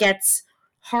 it gets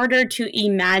harder to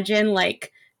imagine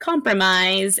like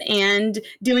compromise and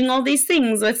doing all these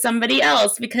things with somebody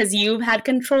else because you've had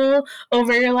control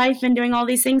over your life and doing all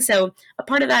these things. So a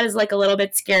part of that is like a little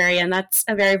bit scary, and that's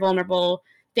a very vulnerable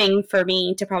thing for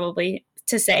me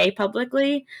to say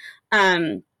publicly.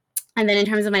 And then in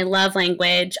terms of my love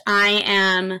language, I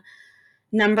am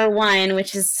number one,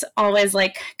 which is always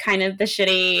like kind of the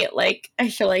shitty, like I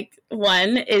feel like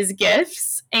one is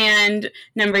gifts and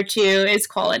number two is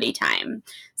quality time.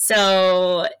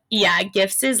 So yeah,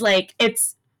 gifts is like,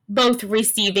 it's both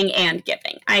receiving and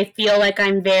giving. I feel like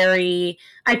I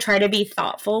try to be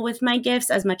thoughtful with my gifts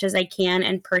as much as I can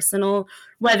and personal,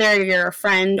 whether you're a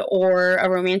friend or a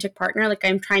romantic partner. Like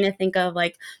I'm trying to think of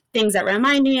like things that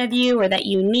remind me of you or that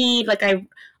you need. Like I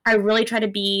really try to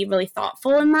be really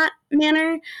thoughtful in that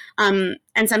manner. And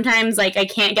sometimes like I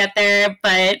can't get there,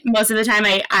 but most of the time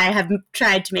I have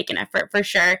tried to make an effort for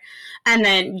sure. And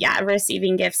then, yeah,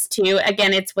 receiving gifts too.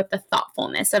 Again, it's with the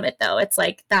thoughtfulness of it though. It's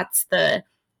like, that's the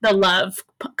love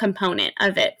component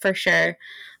of it for sure.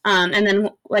 And then,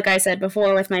 like I said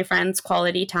before, with my friends,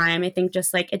 quality time. I think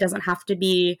just like, it doesn't have to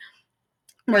be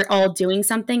we're all doing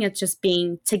something. It's just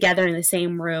being together in the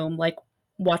same room, like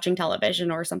watching television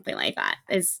or something like that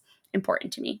is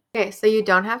important to me. Okay, so you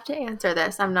don't have to answer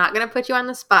this. I'm not going to put you on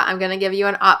the spot. I'm going to give you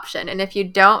an option. And if you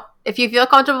feel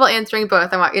comfortable answering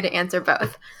both, I want you to answer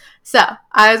both. So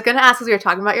I was going to ask, because we were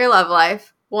talking about your love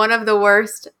life, one of the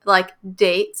worst like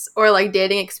dates or like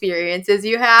dating experiences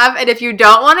you have. And if you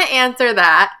don't want to answer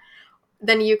that,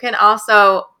 then you can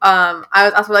also, I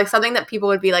was also like something that people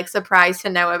would be like surprised to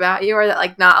know about you or that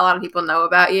like not a lot of people know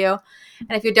about you.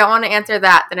 And if you don't want to answer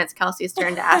that, then it's Kelsey's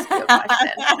turn to ask you a question.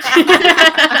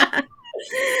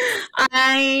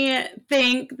 I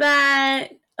think that,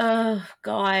 oh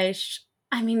gosh,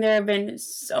 I mean, there have been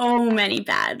so many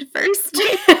bad first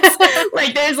dates.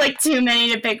 Like there's like too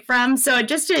many to pick from. So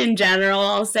just in general,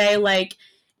 I'll say like,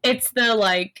 it's the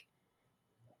like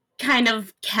kind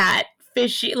of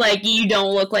catfishy, like you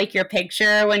don't look like your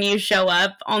picture when you show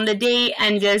up on the date,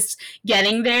 and just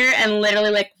getting there and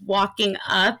literally like walking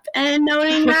up and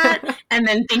noting that and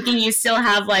then thinking you still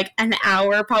have like an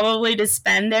hour probably to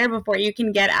spend there before you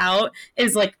can get out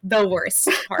is like the worst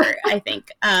part, I think.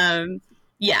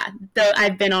 Yeah, though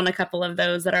I've been on a couple of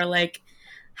those that are like,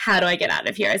 how do I get out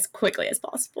of here as quickly as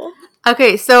possible?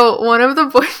 Okay, so one of the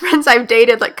boyfriends I've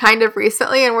dated like kind of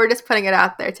recently, and we're just putting it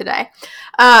out there today.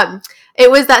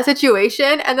 It was that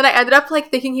situation, and then I ended up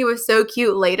like thinking he was so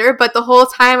cute later, but the whole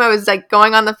time I was like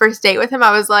going on the first date with him,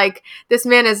 I was like, this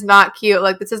man is not cute,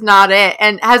 like this is not it.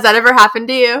 And has that ever happened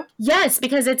to you? Yes,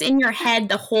 because it's in your head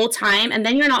the whole time, and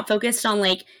then you're not focused on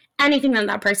like anything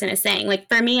that person is saying. Like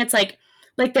for me, it's like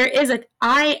there is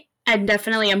I I'm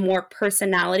definitely a more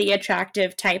personality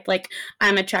attractive type. Like,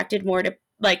 I'm attracted more to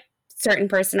like certain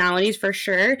personalities for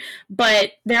sure,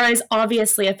 but there is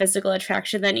obviously a physical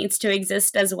attraction that needs to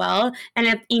exist as well.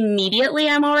 And immediately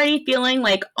I'm already feeling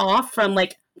like off from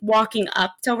like walking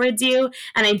up towards you,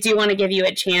 and I do want to give you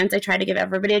a chance. I try to give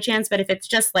everybody a chance, but if it's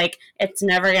just like it's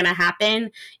never gonna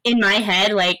happen, in my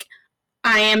head, like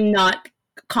I am not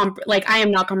I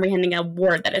am not comprehending a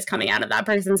word that is coming out of that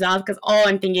person's mouth, because all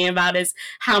I'm thinking about is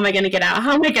how am I going to get out?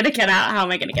 How am I going to get out? How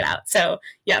am I going to get out? So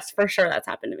yes, for sure, that's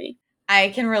happened to me. I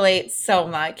can relate so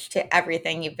much to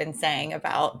everything you've been saying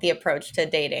about the approach to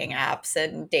dating apps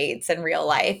and dates and real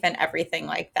life and everything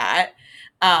like that.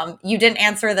 You didn't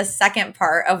answer the second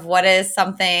part of what is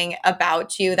something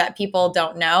about you that people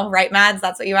don't know, right, Mads?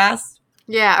 That's what you asked?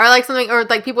 Yeah, or like something, or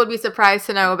like people would be surprised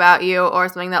to know about you, or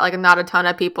something that like not a ton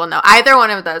of people know. Either one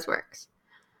of those works.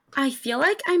 I feel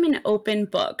like I'm an open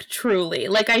book, truly.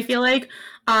 Like, I feel like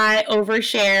I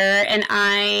overshare and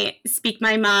I speak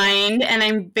my mind, and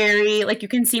I'm very, like, you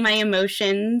can see my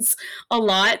emotions a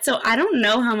lot. So I don't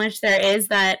know how much there is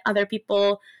that other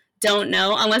people don't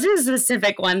know, unless there's a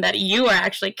specific one that you are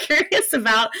actually curious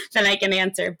about that I can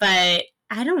answer. But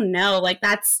I don't know. Like,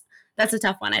 that's a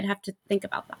tough one. I'd have to think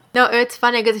about that. No, it's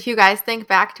funny because if you guys think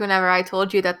back to whenever I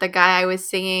told you that the guy I was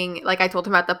singing, like I told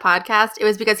him about the podcast, it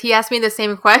was because he asked me the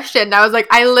same question. And I was like,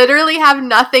 I literally have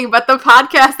nothing but the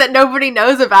podcast that nobody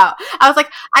knows about. I was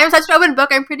like, I'm such an open book.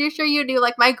 I'm pretty sure you knew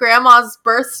like my grandma's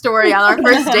birth story on our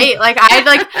first date. Like I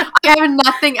have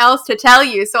nothing else to tell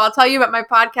you. So I'll tell you about my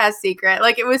podcast secret.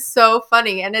 Like it was so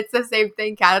funny. And it's the same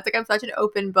thing, Kat. It's like I'm such an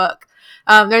open book.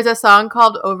 There's a song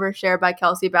called Overshare by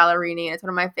Kelsea Ballerini, and it's one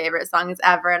of my favorite songs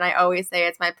ever, and I always say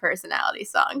it's my personality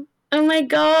song. Oh my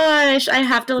gosh, I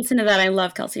have to listen to that. I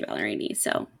love Kelsea Ballerini,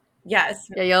 so. Yes.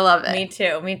 Yeah, you'll love it. Me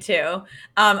too.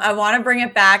 I want to bring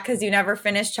it back because you never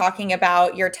finished talking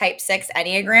about your type 6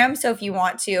 Enneagram. So if you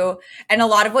want to, and a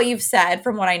lot of what you've said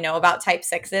from what I know about type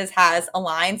 6s has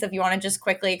aligned. So if you want to just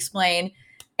quickly explain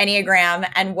Enneagram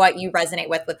and what you resonate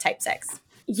with type 6.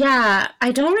 Yeah,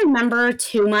 I don't remember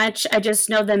too much. I just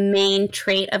know the main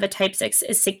trait of a type 6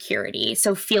 is security.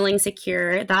 So feeling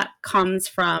secure, that comes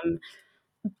from,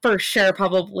 for sure,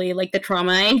 probably like the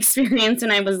trauma I experienced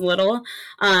when I was little.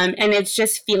 And it's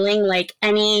just feeling like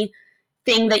anything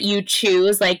that you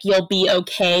choose, like you'll be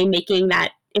okay making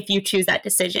that, if you choose that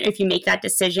decision, if you make that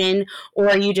decision,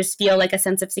 or you just feel like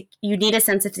you need a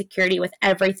sense of security with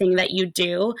everything that you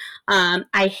do.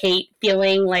 I hate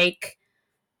feeling like,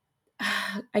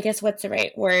 I guess what's the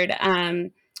right word?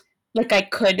 Like I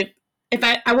could, if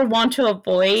I would want to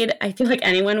avoid, I feel like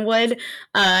anyone would,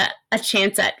 a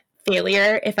chance at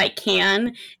failure if I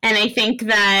can. And I think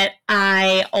that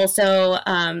I also,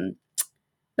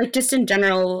 like just in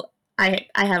general, I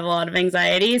have a lot of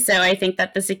anxiety. So I think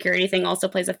that the security thing also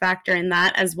plays a factor in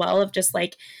that as well, of just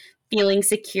like feeling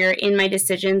secure in my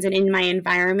decisions and in my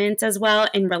environment as well.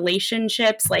 In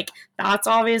relationships, like that's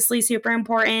obviously super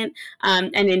important.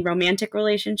 And in romantic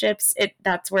relationships,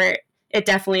 that's where it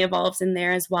definitely evolves in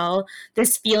there as well.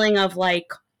 This feeling of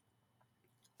like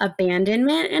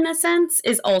abandonment in a sense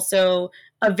is also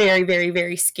a very, very,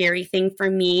 very scary thing for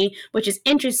me, which is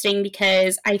interesting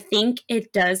because I think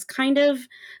it does kind of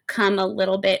come a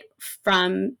little bit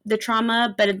from the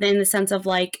trauma, but in the sense of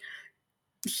like,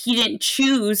 he didn't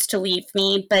choose to leave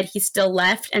me, but he still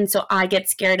left. And so I get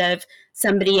scared of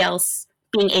somebody else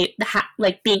being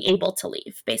able to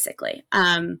leave, basically.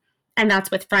 And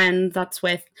that's with friends, that's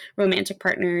with romantic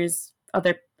partners,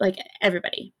 like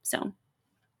everybody. So.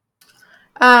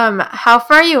 How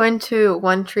far are you into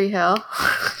One Tree Hill?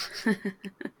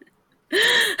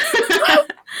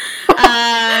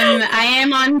 I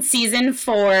am on season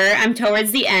 4. I'm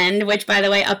towards the end, which, by the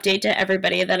way, update to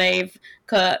everybody that I've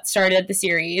started the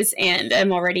series, and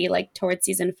I'm already like towards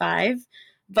season 5.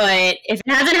 But if it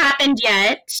hasn't happened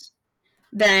yet,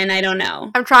 then I don't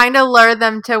know. I'm trying to lure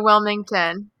them to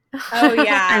Wilmington. Oh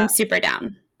yeah, I'm super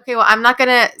down. Okay, well, I'm not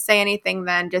gonna say anything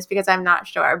then, just because I'm not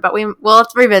sure. But we'll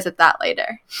revisit that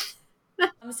later.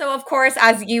 So, of course,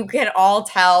 as you can all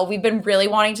tell, we've been really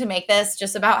wanting to make this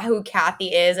just about who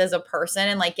Kathy is as a person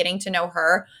and like getting to know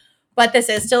her. But this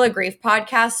is still a grief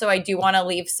podcast, so I do want to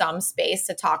leave some space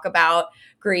to talk about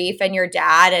grief and your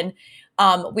dad. And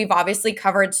we've obviously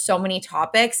covered so many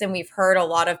topics and we've heard a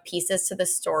lot of pieces to the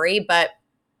story, but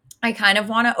I kind of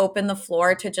want to open the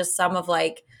floor to just some of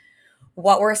like,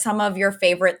 what were some of your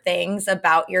favorite things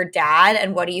about your dad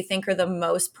and what do you think are the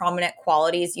most prominent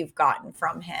qualities you've gotten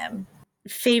from him?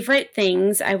 Favorite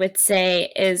things, I would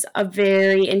say, is a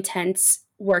very intense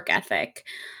work ethic.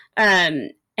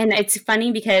 And it's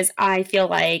funny because I feel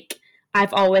like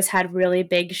I've always had really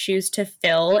big shoes to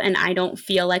fill, and I don't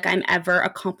feel like I'm ever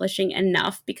accomplishing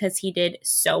enough because he did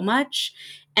so much.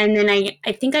 And then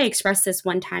I think I expressed this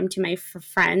one time to my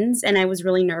friends, and I was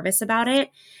really nervous about it.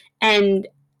 And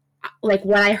like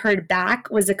what I heard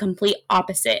back was a complete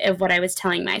opposite of what I was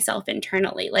telling myself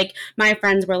internally. Like my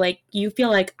friends were like, I feel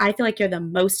like you're the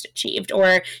most achieved,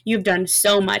 or you've done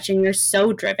so much and you're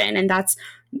so driven. And that's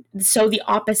so the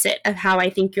opposite of how I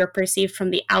think you're perceived from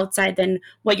the outside than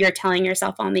what you're telling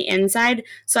yourself on the inside.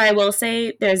 So I will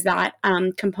say there's that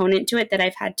component to it that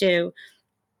I've had to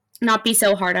not be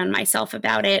so hard on myself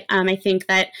about it. I think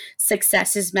that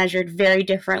success is measured very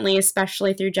differently,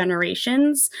 especially through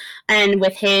generations. And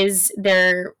with his,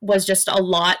 there was just a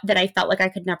lot that I felt like I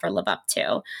could never live up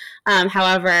to.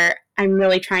 However, I'm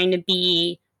really trying to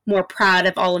be more proud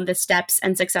of all of the steps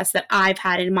and success that I've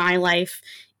had in my life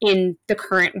in the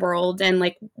current world, and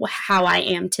like how I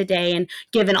am today, and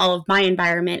given all of my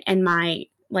environment and my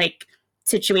like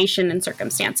situation and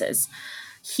circumstances.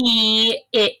 So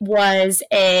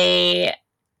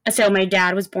my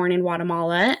dad was born in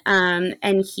Guatemala,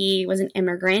 and he was an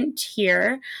immigrant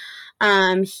here.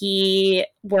 He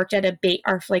worked at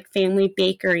our like family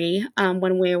bakery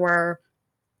when we were.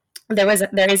 There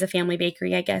is a family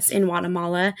bakery, I guess, in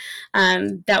Guatemala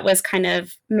that was kind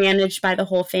of managed by the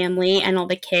whole family and all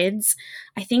the kids.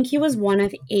 I think he was one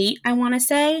of 8, I want to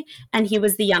say, and he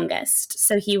was the youngest.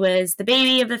 So he was the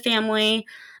baby of the family,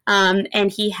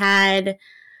 and he had,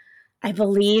 I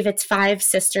believe it's 5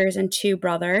 sisters and 2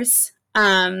 brothers.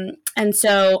 And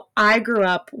so I grew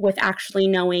up with actually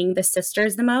knowing the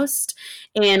sisters the most,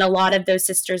 and a lot of those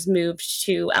sisters moved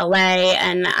to LA,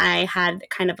 and I had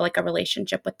kind of like a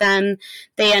relationship with them.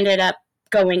 They ended up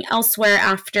going elsewhere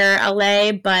after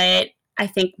LA, but I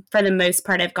think for the most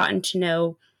part, I've gotten to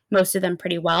know most of them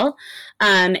pretty well.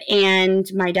 And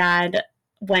my dad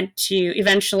went to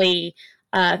eventually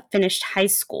finished high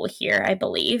school here, I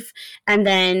believe, and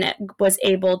then was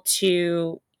able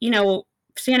to,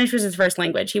 Spanish was his first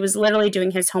language. He was literally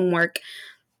doing his homework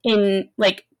in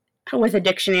like with a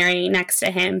dictionary next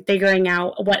to him, figuring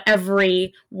out what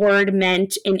every word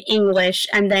meant in English,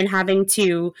 and then having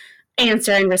to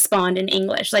answer and respond in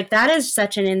English. Like that is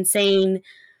such an insane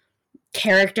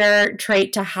character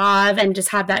trait to have, and just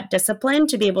have that discipline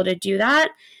to be able to do that.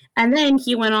 And then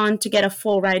he went on to get a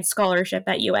full ride scholarship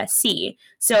at USC.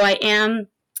 So I am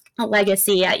a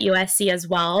legacy at USC as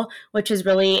well, which is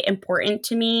really important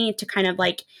to me to kind of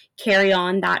like carry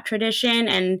on that tradition.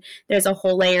 And there's a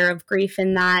whole layer of grief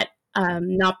in that,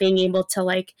 not being able to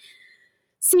like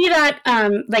see that,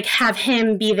 like have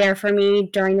him be there for me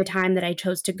during the time that I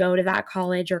chose to go to that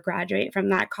college or graduate from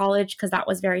that college, because that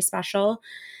was very special.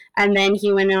 And then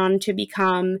he went on to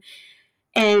become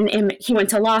and he went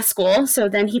to law school. So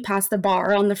then he passed the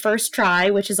bar on the first try,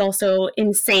 which is also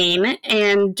insane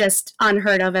and just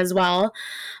unheard of as well.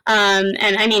 And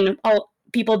I mean,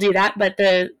 people do that, but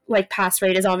the like pass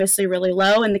rate is obviously really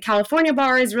low, and the California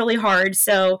bar is really hard.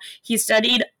 So he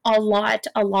studied a lot.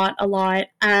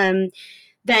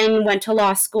 Then went to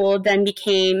law school, then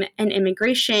became went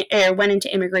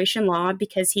into immigration law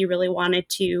because he really wanted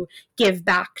to give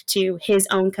back to his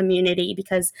own community,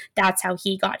 because that's how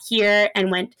he got here, and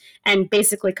went and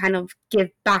basically kind of give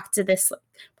back to this,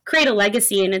 create a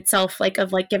legacy in itself, like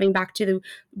of like giving back to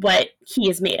what he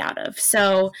is made out of.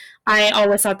 So I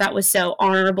always thought that was so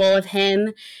honorable of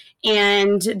him.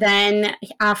 And then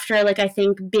after, like, I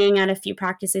think being at a few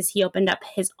practices, he opened up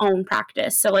his own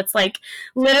practice. So it's like,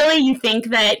 literally you think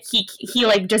that he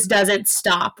like just doesn't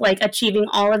stop, like achieving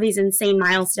all of these insane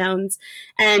milestones,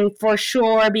 and for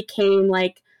sure became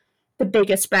like the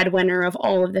biggest breadwinner of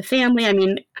all of the family. I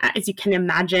mean, as you can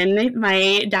imagine,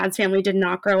 my dad's family did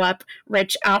not grow up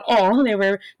rich at all. They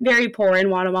were very poor in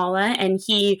Guatemala, and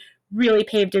he really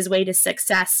paved his way to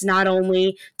success, not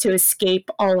only to escape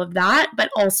all of that, but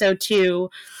also to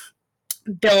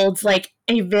build like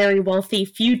a very wealthy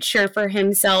future for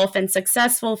himself, and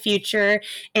successful future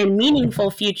and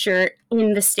meaningful future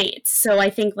in the States. So I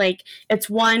think like it's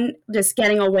one, just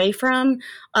getting away from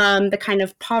the kind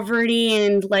of poverty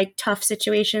and like tough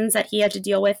situations that he had to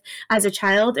deal with as a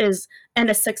child is, and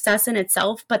a success in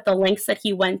itself, but the lengths that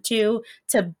he went to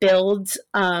build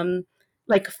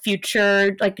like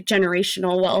future, like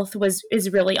generational wealth is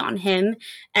really on him.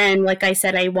 And like I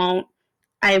said, I won't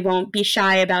be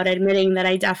shy about admitting that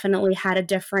I definitely had a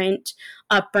different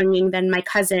upbringing than my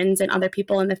cousins and other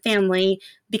people in the family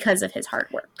because of his hard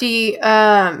work.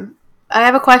 I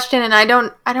have a question, and I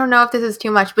don't know if this is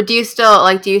too much, but do you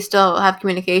still have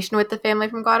communication with the family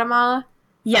from Guatemala?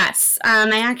 Yes,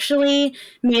 I actually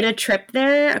made a trip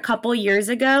there a couple years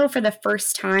ago for the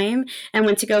first time and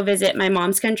went to go visit my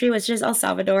mom's country, which is El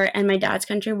Salvador, and my dad's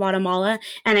country, Guatemala.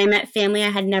 And I met family I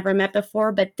had never met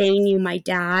before, but they knew my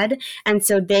dad. And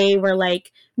so they were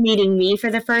like meeting me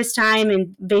for the first time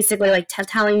and basically like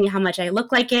telling me how much I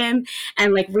look like him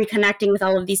and like reconnecting with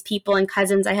all of these people and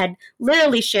cousins I had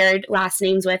literally shared last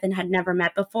names with and had never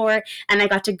met before. And I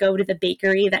got to go to the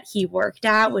bakery that he worked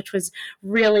at, which was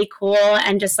really cool,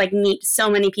 and just like meet so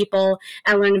many people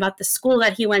and learn about the school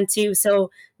that he went to.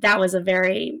 So that was a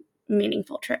very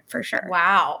meaningful trip for sure.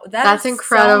 Wow. That's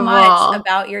incredible. So much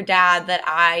about your dad that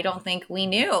I don't think we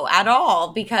knew at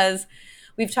all, because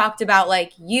we've talked about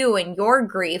like you and your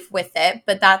grief with it,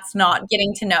 but that's not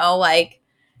getting to know like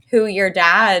who your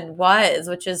dad was,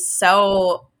 which is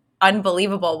so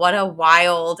unbelievable. What a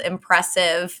wild,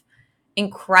 impressive,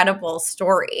 incredible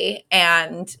story.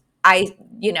 And I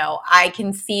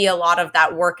can see a lot of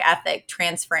that work ethic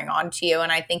transferring onto you.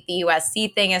 And I think the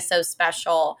USC thing is so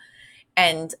special.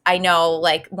 And I know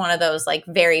like one of those like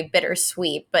very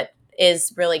bittersweet, but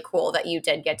is really cool that you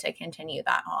did get to continue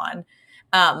that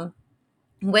on.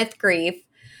 With grief,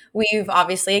 we've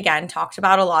obviously again talked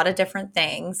about a lot of different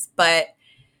things, but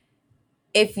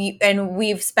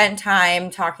we've spent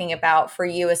time talking about, for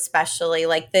you especially,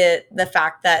 like the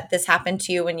fact that this happened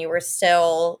to you when you were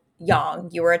still young,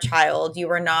 you were a child, you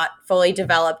were not fully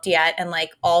developed yet, and like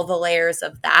all the layers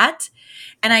of that.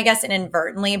 And I guess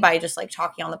inadvertently, by just like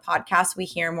talking on the podcast, we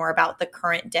hear more about the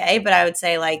current day. But I would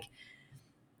say, like,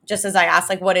 just as I asked,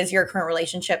 like, what is your current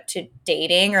relationship to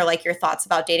dating, or like your thoughts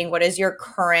about dating? What is your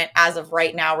current, as of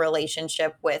right now,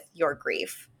 relationship with your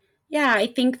grief? Yeah, I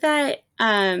think that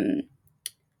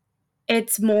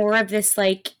it's more of this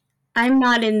like, I'm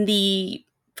not in the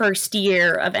first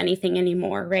year of anything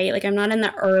anymore, right? Like I'm not in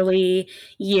the early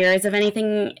years of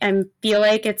anything and feel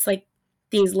like it's like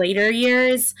these later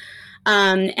years.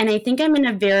 And I think I'm in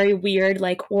a very weird,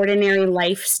 like ordinary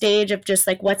life stage of just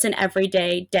like what's an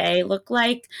everyday day look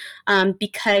like.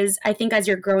 Because I think as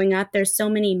you're growing up, there's so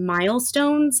many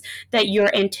milestones that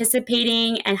you're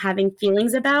anticipating and having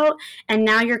feelings about. And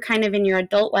now you're kind of in your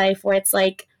adult life where it's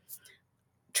like,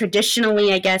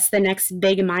 traditionally, I guess the next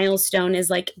big milestone is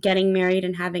like getting married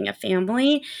and having a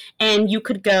family. And you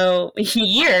could go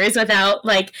years without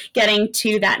like getting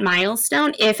to that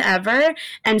milestone, if ever.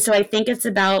 And so I think it's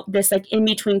about this like in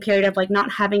between period of like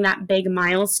not having that big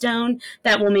milestone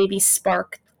that will maybe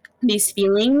spark these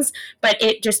feelings, but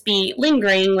it just be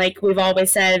lingering, like we've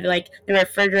always said, like the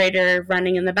refrigerator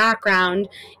running in the background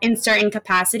in certain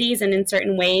capacities and in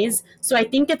certain ways. So I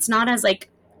think it's not as like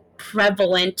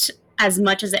prevalent as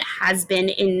much as it has been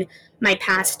in my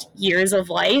past years of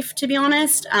life, to be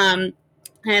honest. And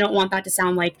I don't want that to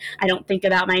sound like I don't think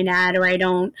about my dad or I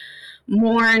don't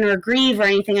mourn or grieve or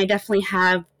anything. I definitely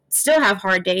still have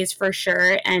hard days for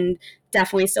sure, and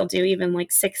definitely still do even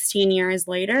like 16 years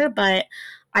later. But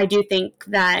I do think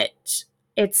that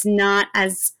it's not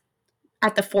as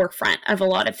at the forefront of a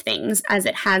lot of things as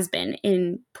it has been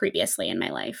in previously in my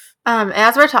life.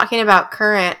 As we're talking about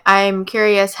current, I'm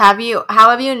curious, how have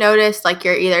you noticed like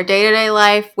your either day-to-day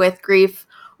life with grief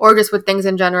or just with things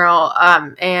in general,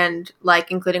 and like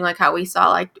including like how we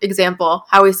saw like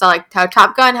how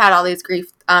Top Gun had all these grief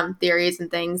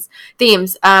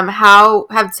themes. How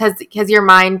has your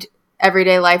mind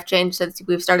everyday life changed since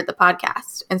we've started the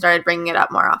podcast and started bringing it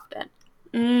up more often?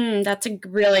 That's a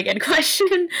really good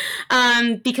question,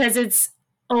 because it's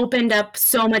opened up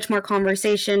so much more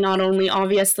conversation, not only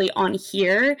obviously on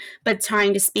here, but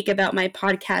trying to speak about my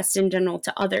podcast in general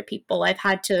to other people. I've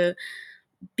had to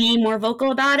be more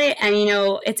vocal about it. And,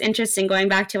 it's interesting going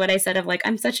back to what I said of like,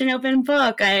 I'm such an open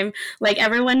book. I'm like,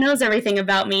 everyone knows everything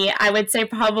about me. I would say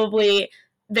probably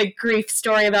the grief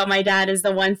story about my dad is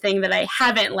the one thing that I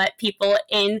haven't let people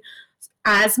in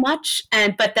as much,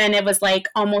 but then it was like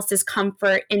almost this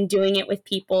comfort in doing it with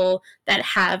people that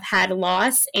have had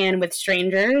loss and with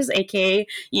strangers, aka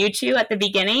you two at the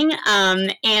beginning.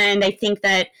 And I think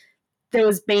that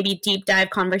those maybe deep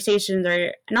dive conversations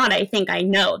are not, I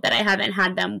know that I haven't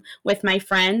had them with my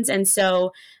friends. And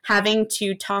so having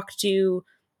to talk to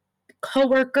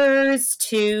coworkers,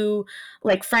 to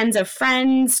like friends of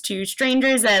friends, to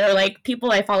strangers that are like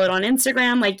people I followed on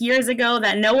Instagram like years ago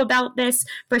that know about this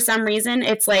for some reason,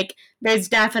 it's like there's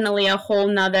definitely a whole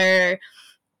nother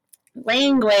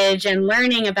language and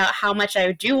learning about how much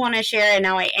I do want to share. And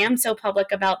now I am so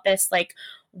public about this, like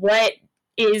what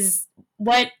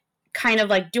kind of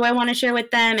like do I want to share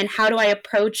with them, and how do I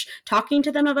approach talking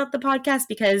to them about the podcast,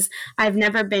 because I've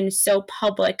never been so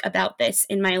public about this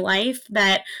in my life,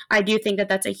 that I do think that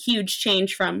that's a huge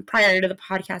change from prior to the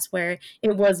podcast where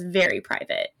it was very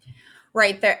private.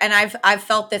 Right there. And I've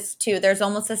felt this too. There's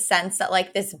almost a sense that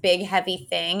like this big heavy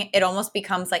thing, it almost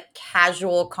becomes like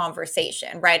casual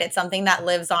conversation, right? It's something that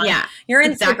lives on your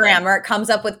Instagram, or it comes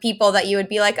up with people that you would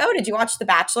be like, "Oh, did you watch The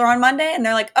Bachelor on Monday?" And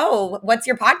they're like, "Oh, what's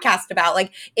your podcast about?"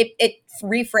 Like it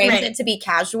reframes it to be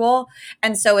casual.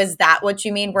 And so is that what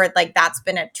you mean, where like that's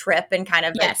been a trip and kind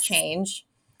of a change?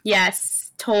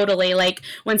 Yes, totally. Like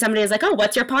when somebody is like, "Oh,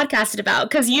 what's your podcast about?"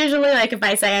 Because usually like if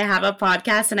I say I have a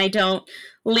podcast and I don't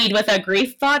lead with a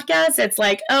grief podcast, it's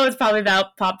like, oh, it's probably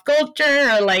about pop culture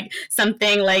or like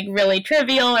something like really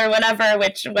trivial or whatever.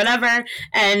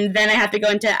 And then I have to go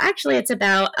into, actually, it's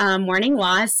about mourning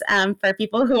loss for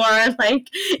people who are like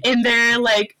in their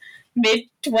like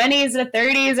mid-20s to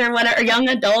 30s or whatever, or young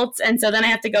adults. And so then I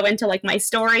have to go into like my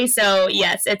story. So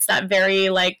yes, it's that very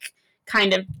like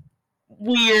kind of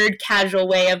weird casual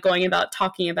way of going about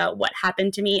talking about what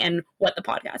happened to me and what the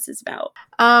podcast is about.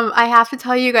 I have to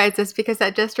tell you guys this because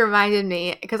that just reminded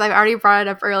me, because I've already brought it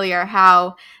up earlier,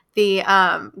 how the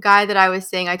guy that I was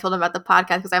seeing, I told him about the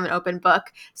podcast because I'm an open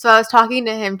book. So I was talking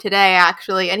to him today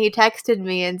actually, and he texted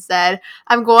me and said,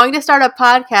 "I'm going to start a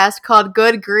podcast called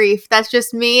Good Grief. That's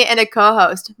just me and a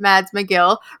co-host, Mads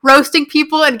McGill, roasting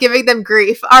people and giving them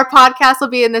grief. Our podcast will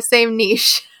be in the same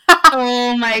niche."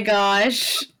 Oh my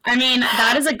gosh. I mean,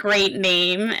 that is a great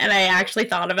name, and I actually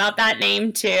thought about that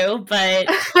name too, but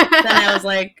then I was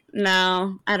like,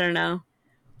 no, I don't know.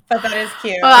 But that is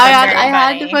cute. Well, I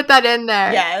had to put that in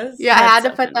there. Yes. Yeah, I had to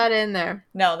put that in there.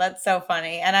 No, that's so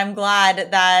funny. And I'm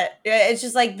glad that it's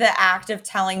just like the act of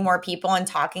telling more people and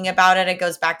talking about it. It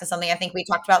goes back to something I think we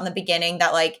talked about in the beginning,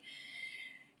 that like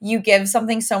you give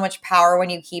something so much power when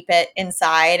you keep it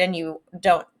inside and you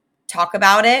don't talk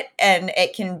about it, and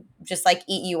it can just like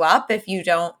eat you up if you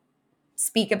don't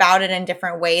speak about it in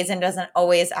different ways, and doesn't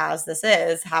always, as this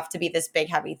is, have to be this big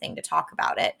heavy thing to talk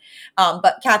about it.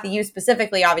 But Kathy, you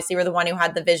specifically obviously were the one who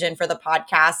had the vision for the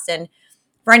podcast, and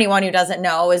for anyone who doesn't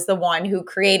know, is the one who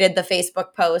created the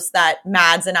Facebook post that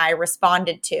Mads and I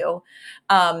responded to.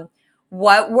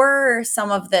 What were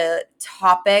some of the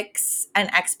topics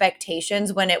and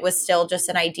expectations when it was still just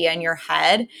an idea in your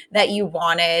head that you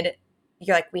wanted?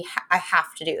 You're like, I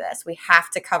have to do this. We have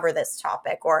to cover this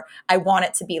topic, or I want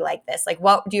it to be like this. Like,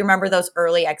 what do you remember those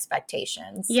early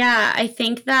expectations? Yeah, I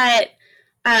think that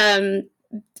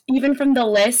even from the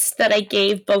list that I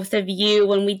gave both of you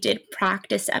when we did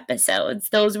practice episodes,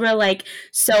 those were like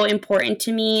so important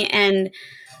to me, and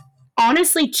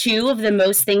honestly two of the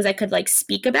most things I could like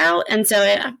speak about. And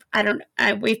so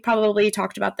we've probably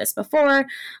talked about this before,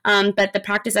 but the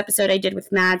practice episode I did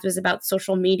with Mads was about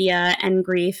social media and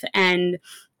grief and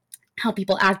how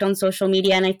people act on social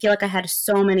media. And I feel like I had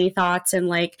so many thoughts and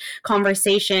like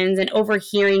conversations and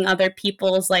overhearing other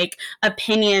people's like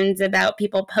opinions about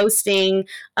people posting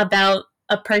about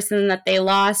a person that they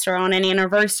lost or on an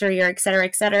anniversary or et cetera,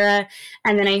 et cetera.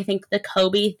 And then I think the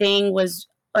Kobe thing was,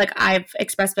 like I've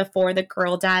expressed before, the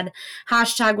girl dad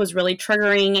hashtag was really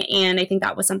triggering. And I think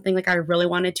that was something like I really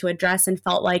wanted to address and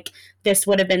felt like this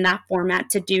would have been that format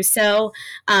to do so.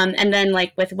 And then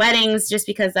like with weddings, just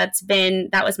because that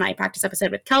was my practice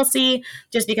episode with Kelsey,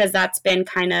 just because that's been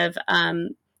kind of,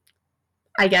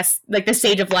 I guess like the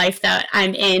stage of life that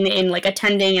I'm in like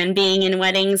attending and being in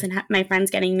weddings and my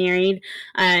friends getting married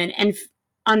and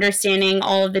understanding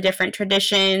all of the different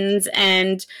traditions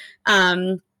and,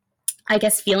 I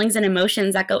guess feelings and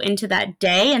emotions that go into that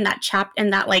day and that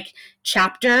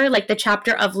chapter, like the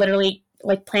chapter of literally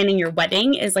like planning your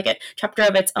wedding is like a chapter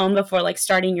of its own before like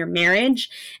starting your marriage.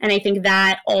 And I think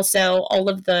that also all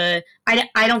of the,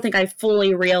 I don't think I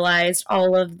fully realized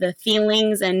all of the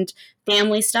feelings and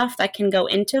family stuff that can go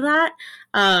into that.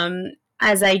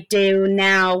 As I do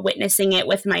now, witnessing it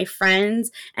with my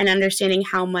friends and understanding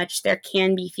how much there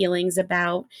can be feelings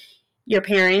about your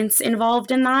parents involved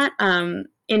in that.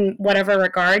 In whatever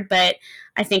regard, but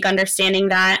I think understanding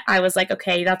that, I was like,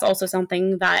 okay, that's also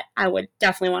something that I would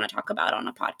definitely want to talk about on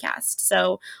a podcast.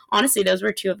 So honestly, those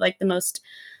were two of like the most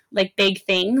like big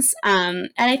things.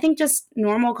 And I think just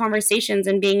normal conversations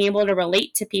and being able to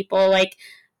relate to people. Like,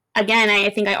 again, I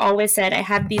think I always said I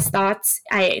have these thoughts.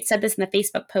 I said this in the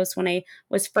Facebook post when I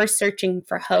was first searching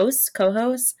for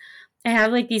co-hosts. I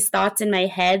have like these thoughts in my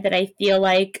head that I feel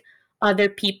like other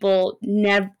people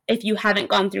never, if you haven't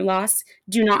gone through loss,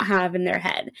 do not have in their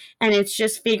head. And it's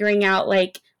just figuring out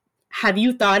like, have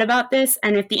you thought about this?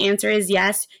 And if the answer is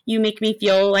yes, you make me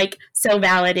feel like so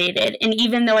validated. And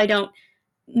even though I don't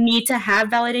need to have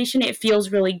validation, it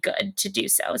feels really good to do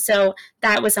so. So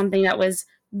that was something that was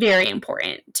very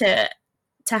important to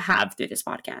have through this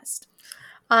podcast.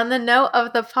 On the note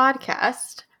of the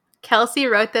podcast, Kelsey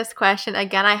wrote this question.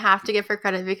 Again, I have to give her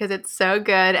credit because it's so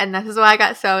good. And this is why I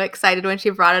got so excited when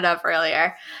she brought it up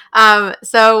earlier.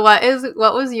 So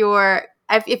what was your,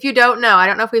 if you don't know, I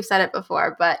don't know if we've said it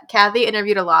before, but Kathy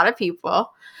interviewed a lot of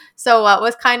people. So what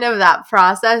was kind of that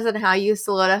process and how you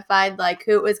solidified like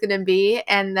who it was going to be?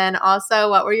 And then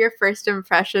also what were your first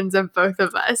impressions of both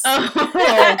of us?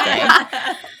 Oh, okay.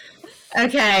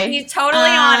 Okay. He's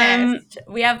totally honest.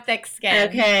 We have thick skin.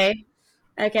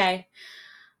 Okay.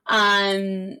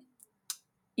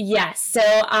 Yes. So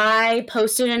I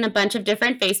posted in a bunch of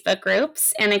different Facebook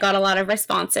groups and I got a lot of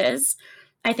responses.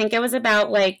 I think it was about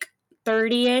like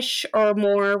 30-ish or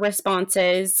more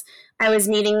responses. I was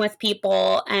meeting with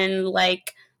people and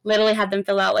like literally had them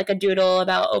fill out like a doodle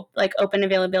about like open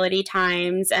availability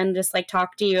times and just like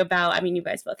talk to you about, I mean, you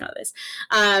guys both know this,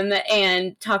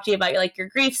 and talk to you about like your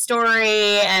grief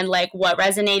story and like what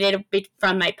resonated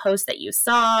from my post that you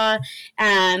saw,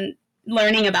 and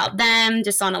learning about them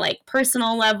just on a like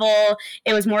personal level.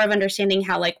 It was more of understanding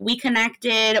how like we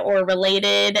connected or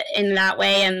related in that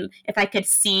way, and if I could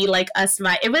see like us,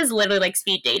 it was literally like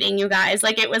speed dating, you guys.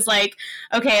 Like it was like,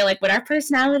 okay, like would our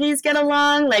personalities get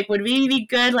along? Like would we be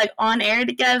good like on air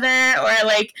together, or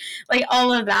like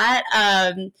all of that.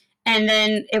 And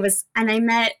then I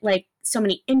met like so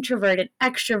many introverted,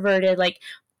 extroverted, like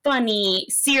funny,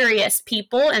 serious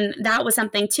people, and that was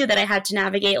something too that I had to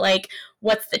navigate, like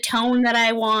what's the tone that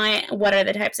I want, what are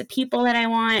the types of people that I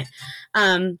want.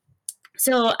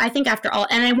 So I think after all,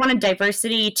 and I wanted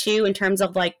diversity too in terms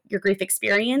of like your grief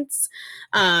experience,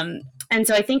 and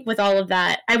so I think with all of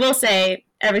that, I will say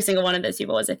every single one of those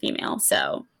people was a female.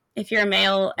 So if you're a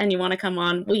male and you want to come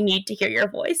on, we need to hear your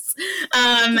voice.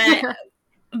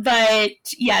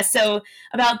 But yeah, so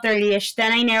about 30-ish,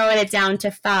 then I narrowed it down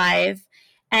to 5.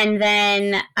 And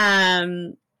then,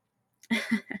 and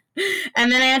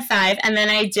then I had 5, and then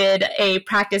I did a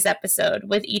practice episode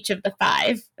with each of the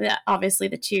 5. Obviously,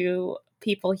 the 2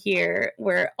 people here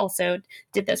also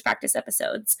did those practice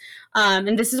episodes.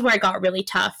 And this is where it got really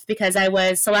tough because I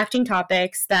was selecting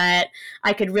topics that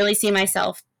I could really see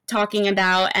myself talking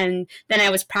about, and then I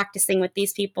was practicing with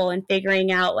these people and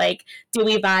figuring out like, do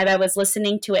we vibe? I was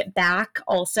listening to it back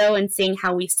also and seeing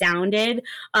how we sounded.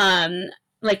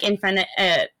 Like in front of,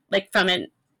 like from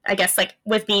it, I guess, like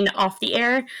with being off the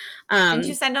air. Didn't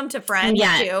you send them to friends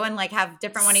too, and like have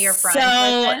different one of your friends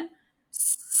listen?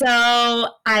 So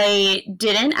I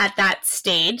didn't at that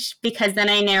stage because then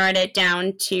I narrowed it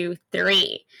down to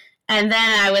 3, and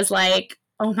then I was like,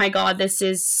 oh my God, this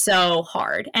is so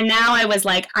hard. And now I was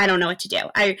like, I don't know what to do.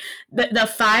 The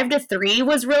 5 to 3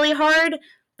 was really hard.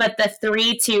 But the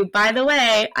 3 to, by the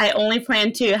way, I only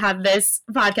plan to have this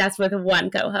podcast with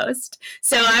 1 co-host.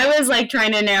 So I was like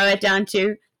trying to narrow it down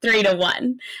to 3 to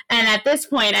 1. And at this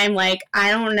point, I'm like,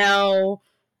 I don't know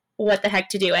what the heck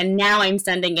to do. And now I'm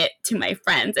sending it to my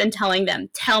friends and telling them,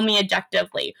 tell me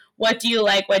objectively, what do you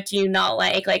like? What do you not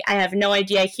like? Like, I have no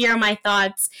idea. Here are my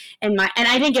thoughts. And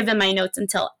I didn't give them my notes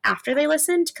until after they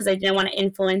listened because I didn't want to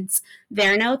influence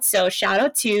their notes. So shout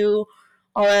out to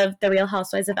all of the Real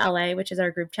Housewives of LA, which is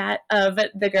our group chat of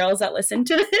the girls that listened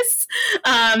to this,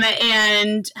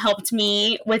 and helped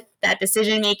me with that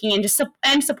decision making and just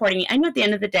and supporting me. I know at the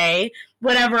end of the day,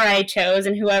 whatever I chose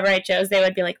and whoever I chose, they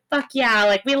would be like, fuck yeah,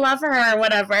 like we love her or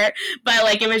whatever. But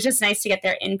like it was just nice to get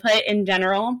their input in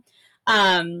general.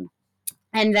 And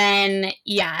then,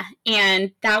 yeah,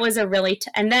 and that was a really,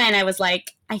 and then I was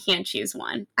like, I can't choose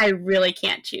one. I really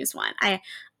can't choose one.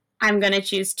 I'm going to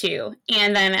choose 2.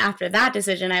 And then after that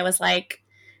decision, I was like,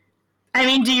 I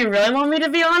mean, do you really want me to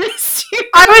be honest?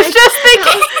 I was just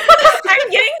thinking. I'm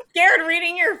getting scared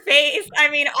reading your face. I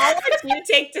mean, I'll let you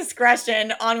take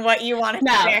discretion on what you want to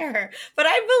share. But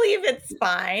I believe it's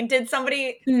fine. Did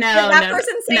somebody, did that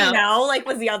person say no? Like,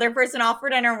 was the other person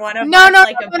offered and or one of No.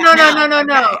 Like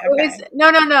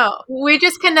No. We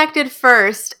just connected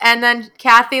first, and then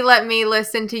Kathy let me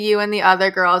listen to you and the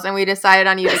other girls, and we decided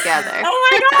on you together. Oh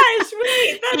my gosh,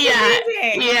 wait, that's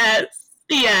amazing.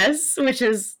 Yes, which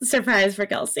is a surprise for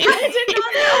Kelsey. I did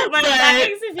not know, but that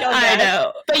makes me feel good. I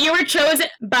know. But you were chosen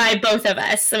by both of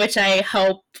us, which I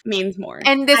hope means more.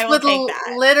 And this would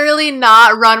literally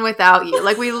not run without you.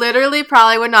 Like, we literally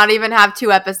probably would not even have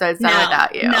 2 episodes done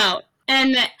without you. No.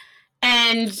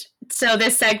 And so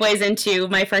this segues into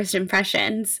my first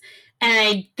impressions. And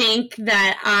I think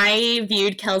that I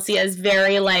viewed Kelsey as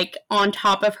very, like, on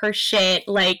top of her shit.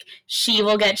 Like, she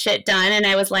will get shit done. And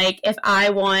I was like, if I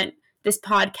want this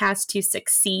podcast to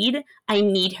succeed, I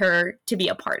need her to be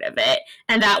a part of it.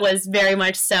 And that was very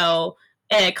much so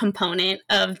a component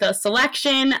of the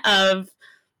selection of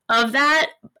that.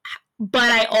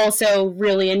 but I also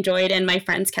really enjoyed, and my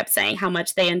friends kept saying how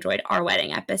much they enjoyed our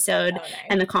wedding episode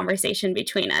and the conversation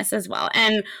between us as well.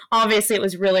 And obviously it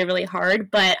was really, really hard,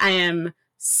 but I am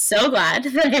so glad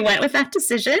that I went with that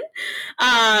decision.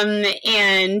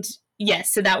 And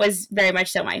yes, so that was very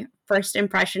much so my first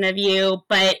impression of you,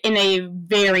 but in a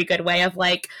very good way of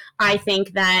like, I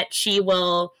think that she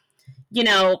will, you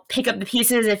know, pick up the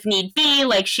pieces if need be.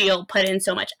 Like, she'll put in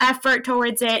so much effort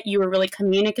towards it. You were really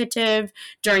communicative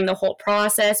during the whole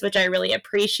process, which I really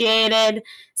appreciated.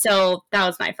 So that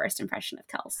was my first impression of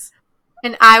Kels.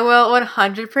 And I will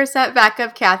 100% back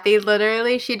up Kathy.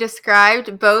 Literally, she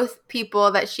described both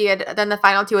people that she had done the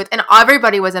final two with, and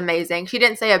everybody was amazing. She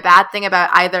didn't say a bad thing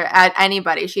about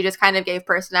anybody. She just kind of gave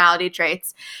personality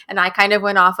traits. And I kind of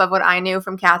went off of what I knew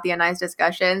from Kathy and I's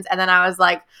discussions. And then I was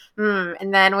like,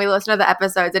 And then we listened to the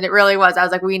episodes, and it really was. I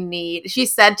was like, she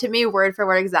said to me word for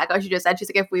word exactly what she just said. She's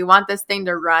like, if we want this thing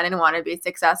to run and want to be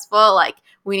successful, like,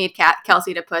 we need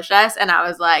Kelsey to push us. And I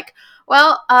was like,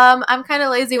 well, I'm kind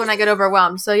of lazy when I get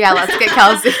overwhelmed. So yeah, let's get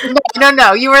Kelsey.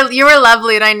 No, you were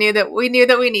lovely. And we knew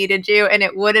that we needed you, and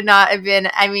it would not have been,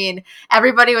 I mean,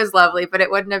 everybody was lovely, but I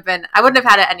wouldn't have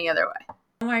had it any other way.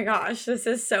 Oh my gosh, this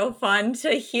is so fun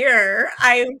to hear.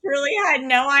 I really had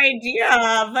no idea,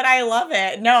 but I love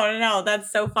it. No,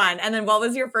 that's so fun. And then what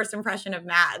was your first impression of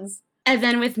Mads? And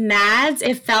then with Mads,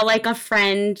 it felt like a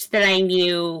friend that I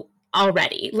knew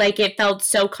already. Like, it felt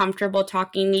so comfortable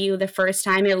talking to you the first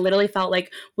time. It literally felt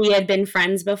like we had been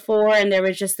friends before, and there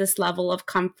was just this level of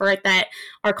comfort that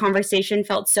our conversation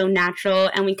felt so natural,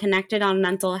 and we connected on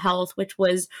mental health, which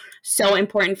was so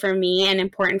important for me and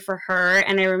important for her.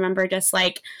 And I remember just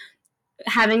like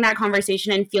having that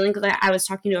conversation and feeling like I was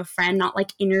talking to a friend, not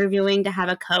like interviewing to have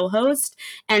a co-host.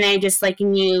 And I just like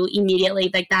knew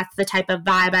immediately, like, that's the type of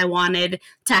vibe I wanted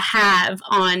to have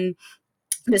on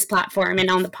this platform and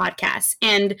on the podcast.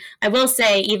 And I will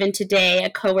say, even today, a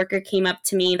coworker came up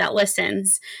to me that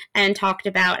listens and talked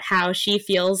about how she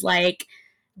feels like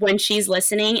when she's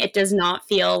listening, it does not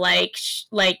feel like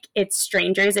it's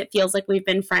strangers. It feels like we've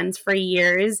been friends for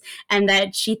years, and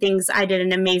that she thinks I did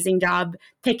an amazing job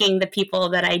picking the people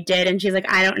that I did. And she's like,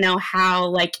 I don't know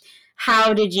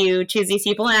how did you choose these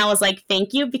people? And I was like,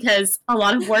 thank you, because a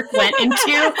lot of work went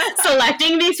into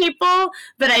selecting these people.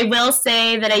 But I will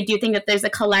say that I do think that there's a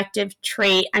collective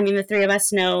trait. I mean, the three of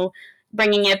us know,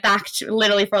 bringing it back to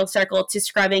literally full circle to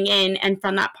Scrubbing In and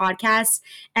from that podcast.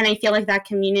 And I feel like that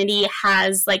community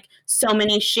has like so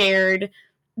many shared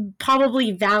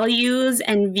probably values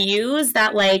and views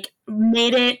that like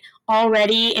made it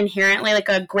already inherently like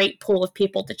a great pool of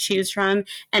people to choose from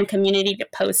and community to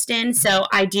post in. So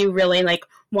I do really like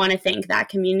want to thank that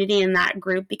community and that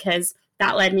group, because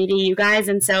that led me to you guys.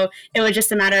 And so it was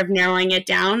just a matter of narrowing it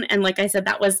down. And like I said,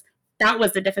 that was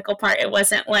the difficult part. It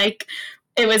wasn't like,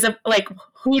 it was like,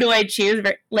 who do I choose?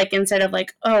 Like, instead of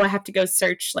like, oh, I have to go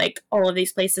search like all of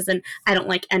these places and I don't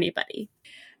like anybody.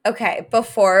 Okay,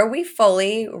 before we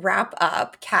fully wrap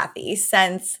up, Kathy,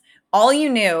 since all you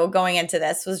knew going into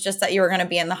this was just that you were going to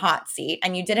be in the hot seat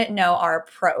and you didn't know our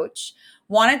approach,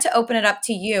 wanted to open it up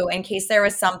to you in case there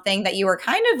was something that you were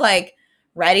kind of like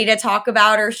ready to talk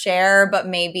about or share, but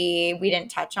maybe we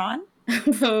didn't touch on.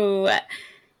 Oh,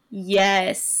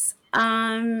 yes.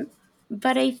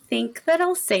 But I think that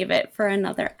I'll save it for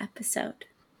another episode.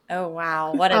 Oh,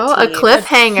 wow. What a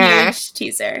cliffhanger. A huge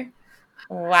teaser.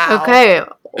 Wow. Okay.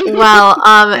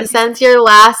 Well, since your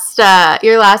last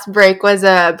break was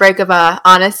a break of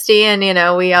honesty, and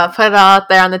we put it all out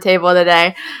there on the table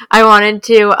today, I wanted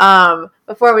to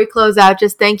before we close out,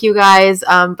 just thank you guys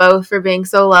both for being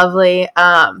so lovely.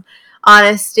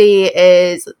 Honesty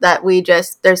is that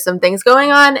there's some things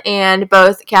going on, and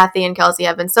both Kathy and Kelsey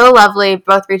have been so lovely,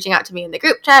 both reaching out to me in the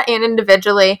group chat and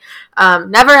individually,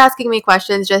 never asking me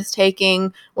questions, just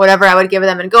taking whatever I would give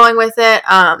them and going with it.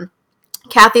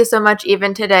 Kathy so much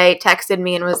even today texted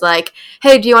me and was like,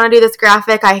 hey, do you want to do this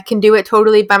graphic? I can do it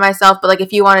totally by myself, but like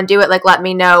if you want to do it, like let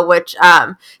me know, which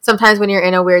sometimes when you're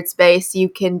in a weird space, you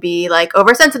can be like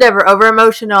oversensitive or over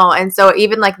emotional. And so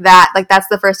even like that, like that's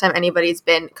the first time anybody's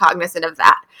been cognizant of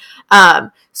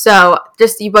that. So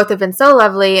just you both have been so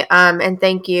lovely, and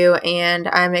thank you. And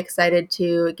I'm excited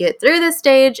to get through this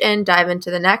stage and dive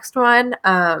into the next one.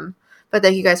 But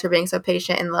thank you guys for being so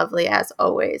patient and lovely as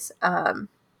always.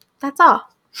 That's all.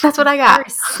 That's what I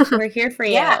got. We're here for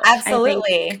you. Yeah,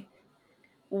 absolutely.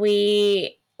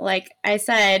 We, like I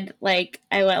said,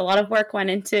 a lot of work went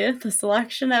into the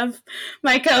selection of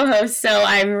my co-host, so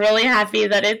I'm really happy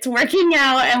that it's working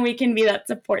out and we can be that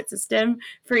support system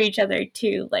for each other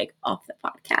too, like off the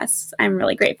podcast. I'm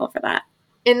really grateful for that.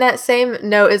 In that same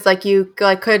note is like you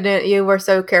were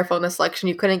so careful in the selection,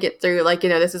 you couldn't get through, like,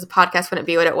 this is a podcast, wouldn't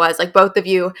be what it was. Like, both of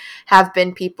you have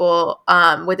been people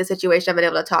with the situation I've been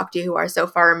able to talk to who are so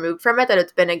far removed from it that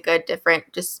it's been a good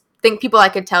different, just think people I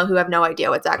could tell who have no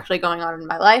idea what's actually going on in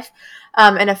my life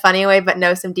in a funny way, but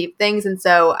know some deep things. And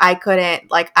so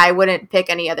I wouldn't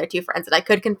pick any other two friends that I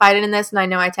could confide in this. And I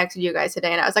know I texted you guys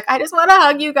today and I was like, I just want to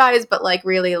hug you guys, but like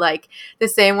really like the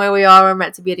same way we all were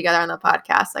meant to be together on the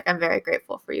podcast. Like, I'm very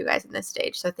grateful for you guys in this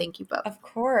stage. So thank you both. Of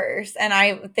course. And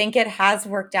I think it has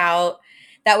worked out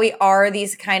that we are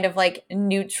these kind of like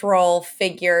neutral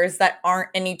figures that aren't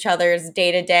in each other's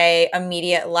day-to-day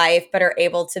immediate life, but are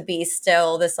able to be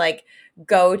still this like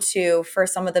go-to for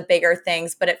some of the bigger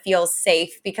things. But it feels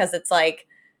safe because it's like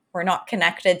we're not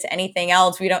connected to anything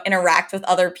else. We don't interact with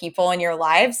other people in your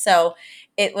lives. So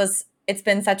it's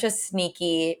been such a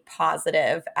sneaky,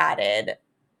 positive added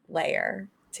layer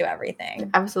to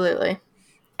everything. Absolutely.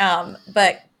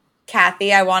 But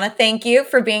Kathy, I want to thank you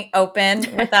for being open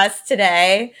with us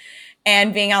today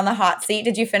and being on the hot seat.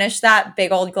 Did you finish that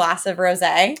big old glass of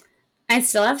rosé? I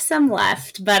still have some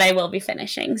left, but I will be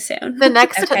finishing soon. The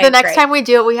next time we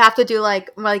do it, we have to do like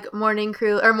morning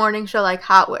crew or morning show like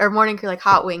morning crew like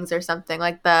hot wings or something,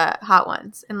 like the hot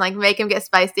ones, and like make them get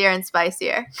spicier and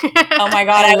spicier. Oh my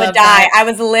God, I would die. I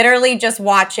was literally just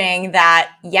watching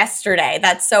that yesterday.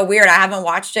 That's so weird. I haven't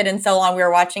watched it in so long. We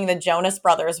were watching the Jonas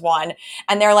Brothers one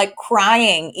and they're like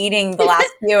crying eating the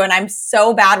last few, and I'm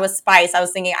so bad with spice. I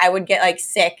was thinking I would get like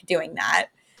sick doing that.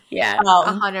 Yeah,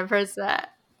 100%.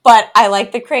 But I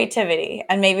like the creativity,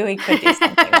 and maybe we could do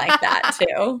something like that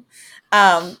too.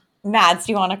 Mads,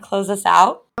 do you want to close us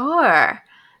out? Sure.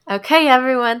 Okay,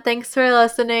 everyone. Thanks for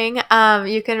listening.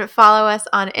 You can follow us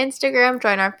on Instagram,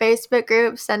 join our Facebook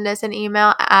group, send us an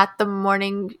email at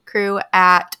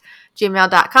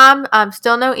themorningcrew@gmail.com.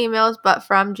 Still no emails, but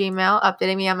from Gmail,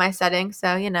 updating me on my settings.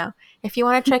 So, if you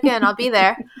want to check in, I'll be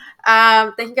there.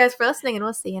 Thank you guys for listening, and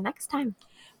we'll see you next time.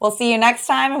 We'll see you next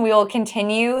time, and we will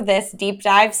continue this deep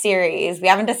dive series. We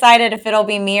haven't decided if it'll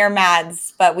be me or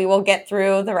Mads, but we will get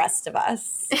through the rest of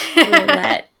us.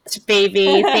 Roulette,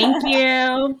 baby. Thank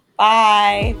you.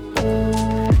 Bye.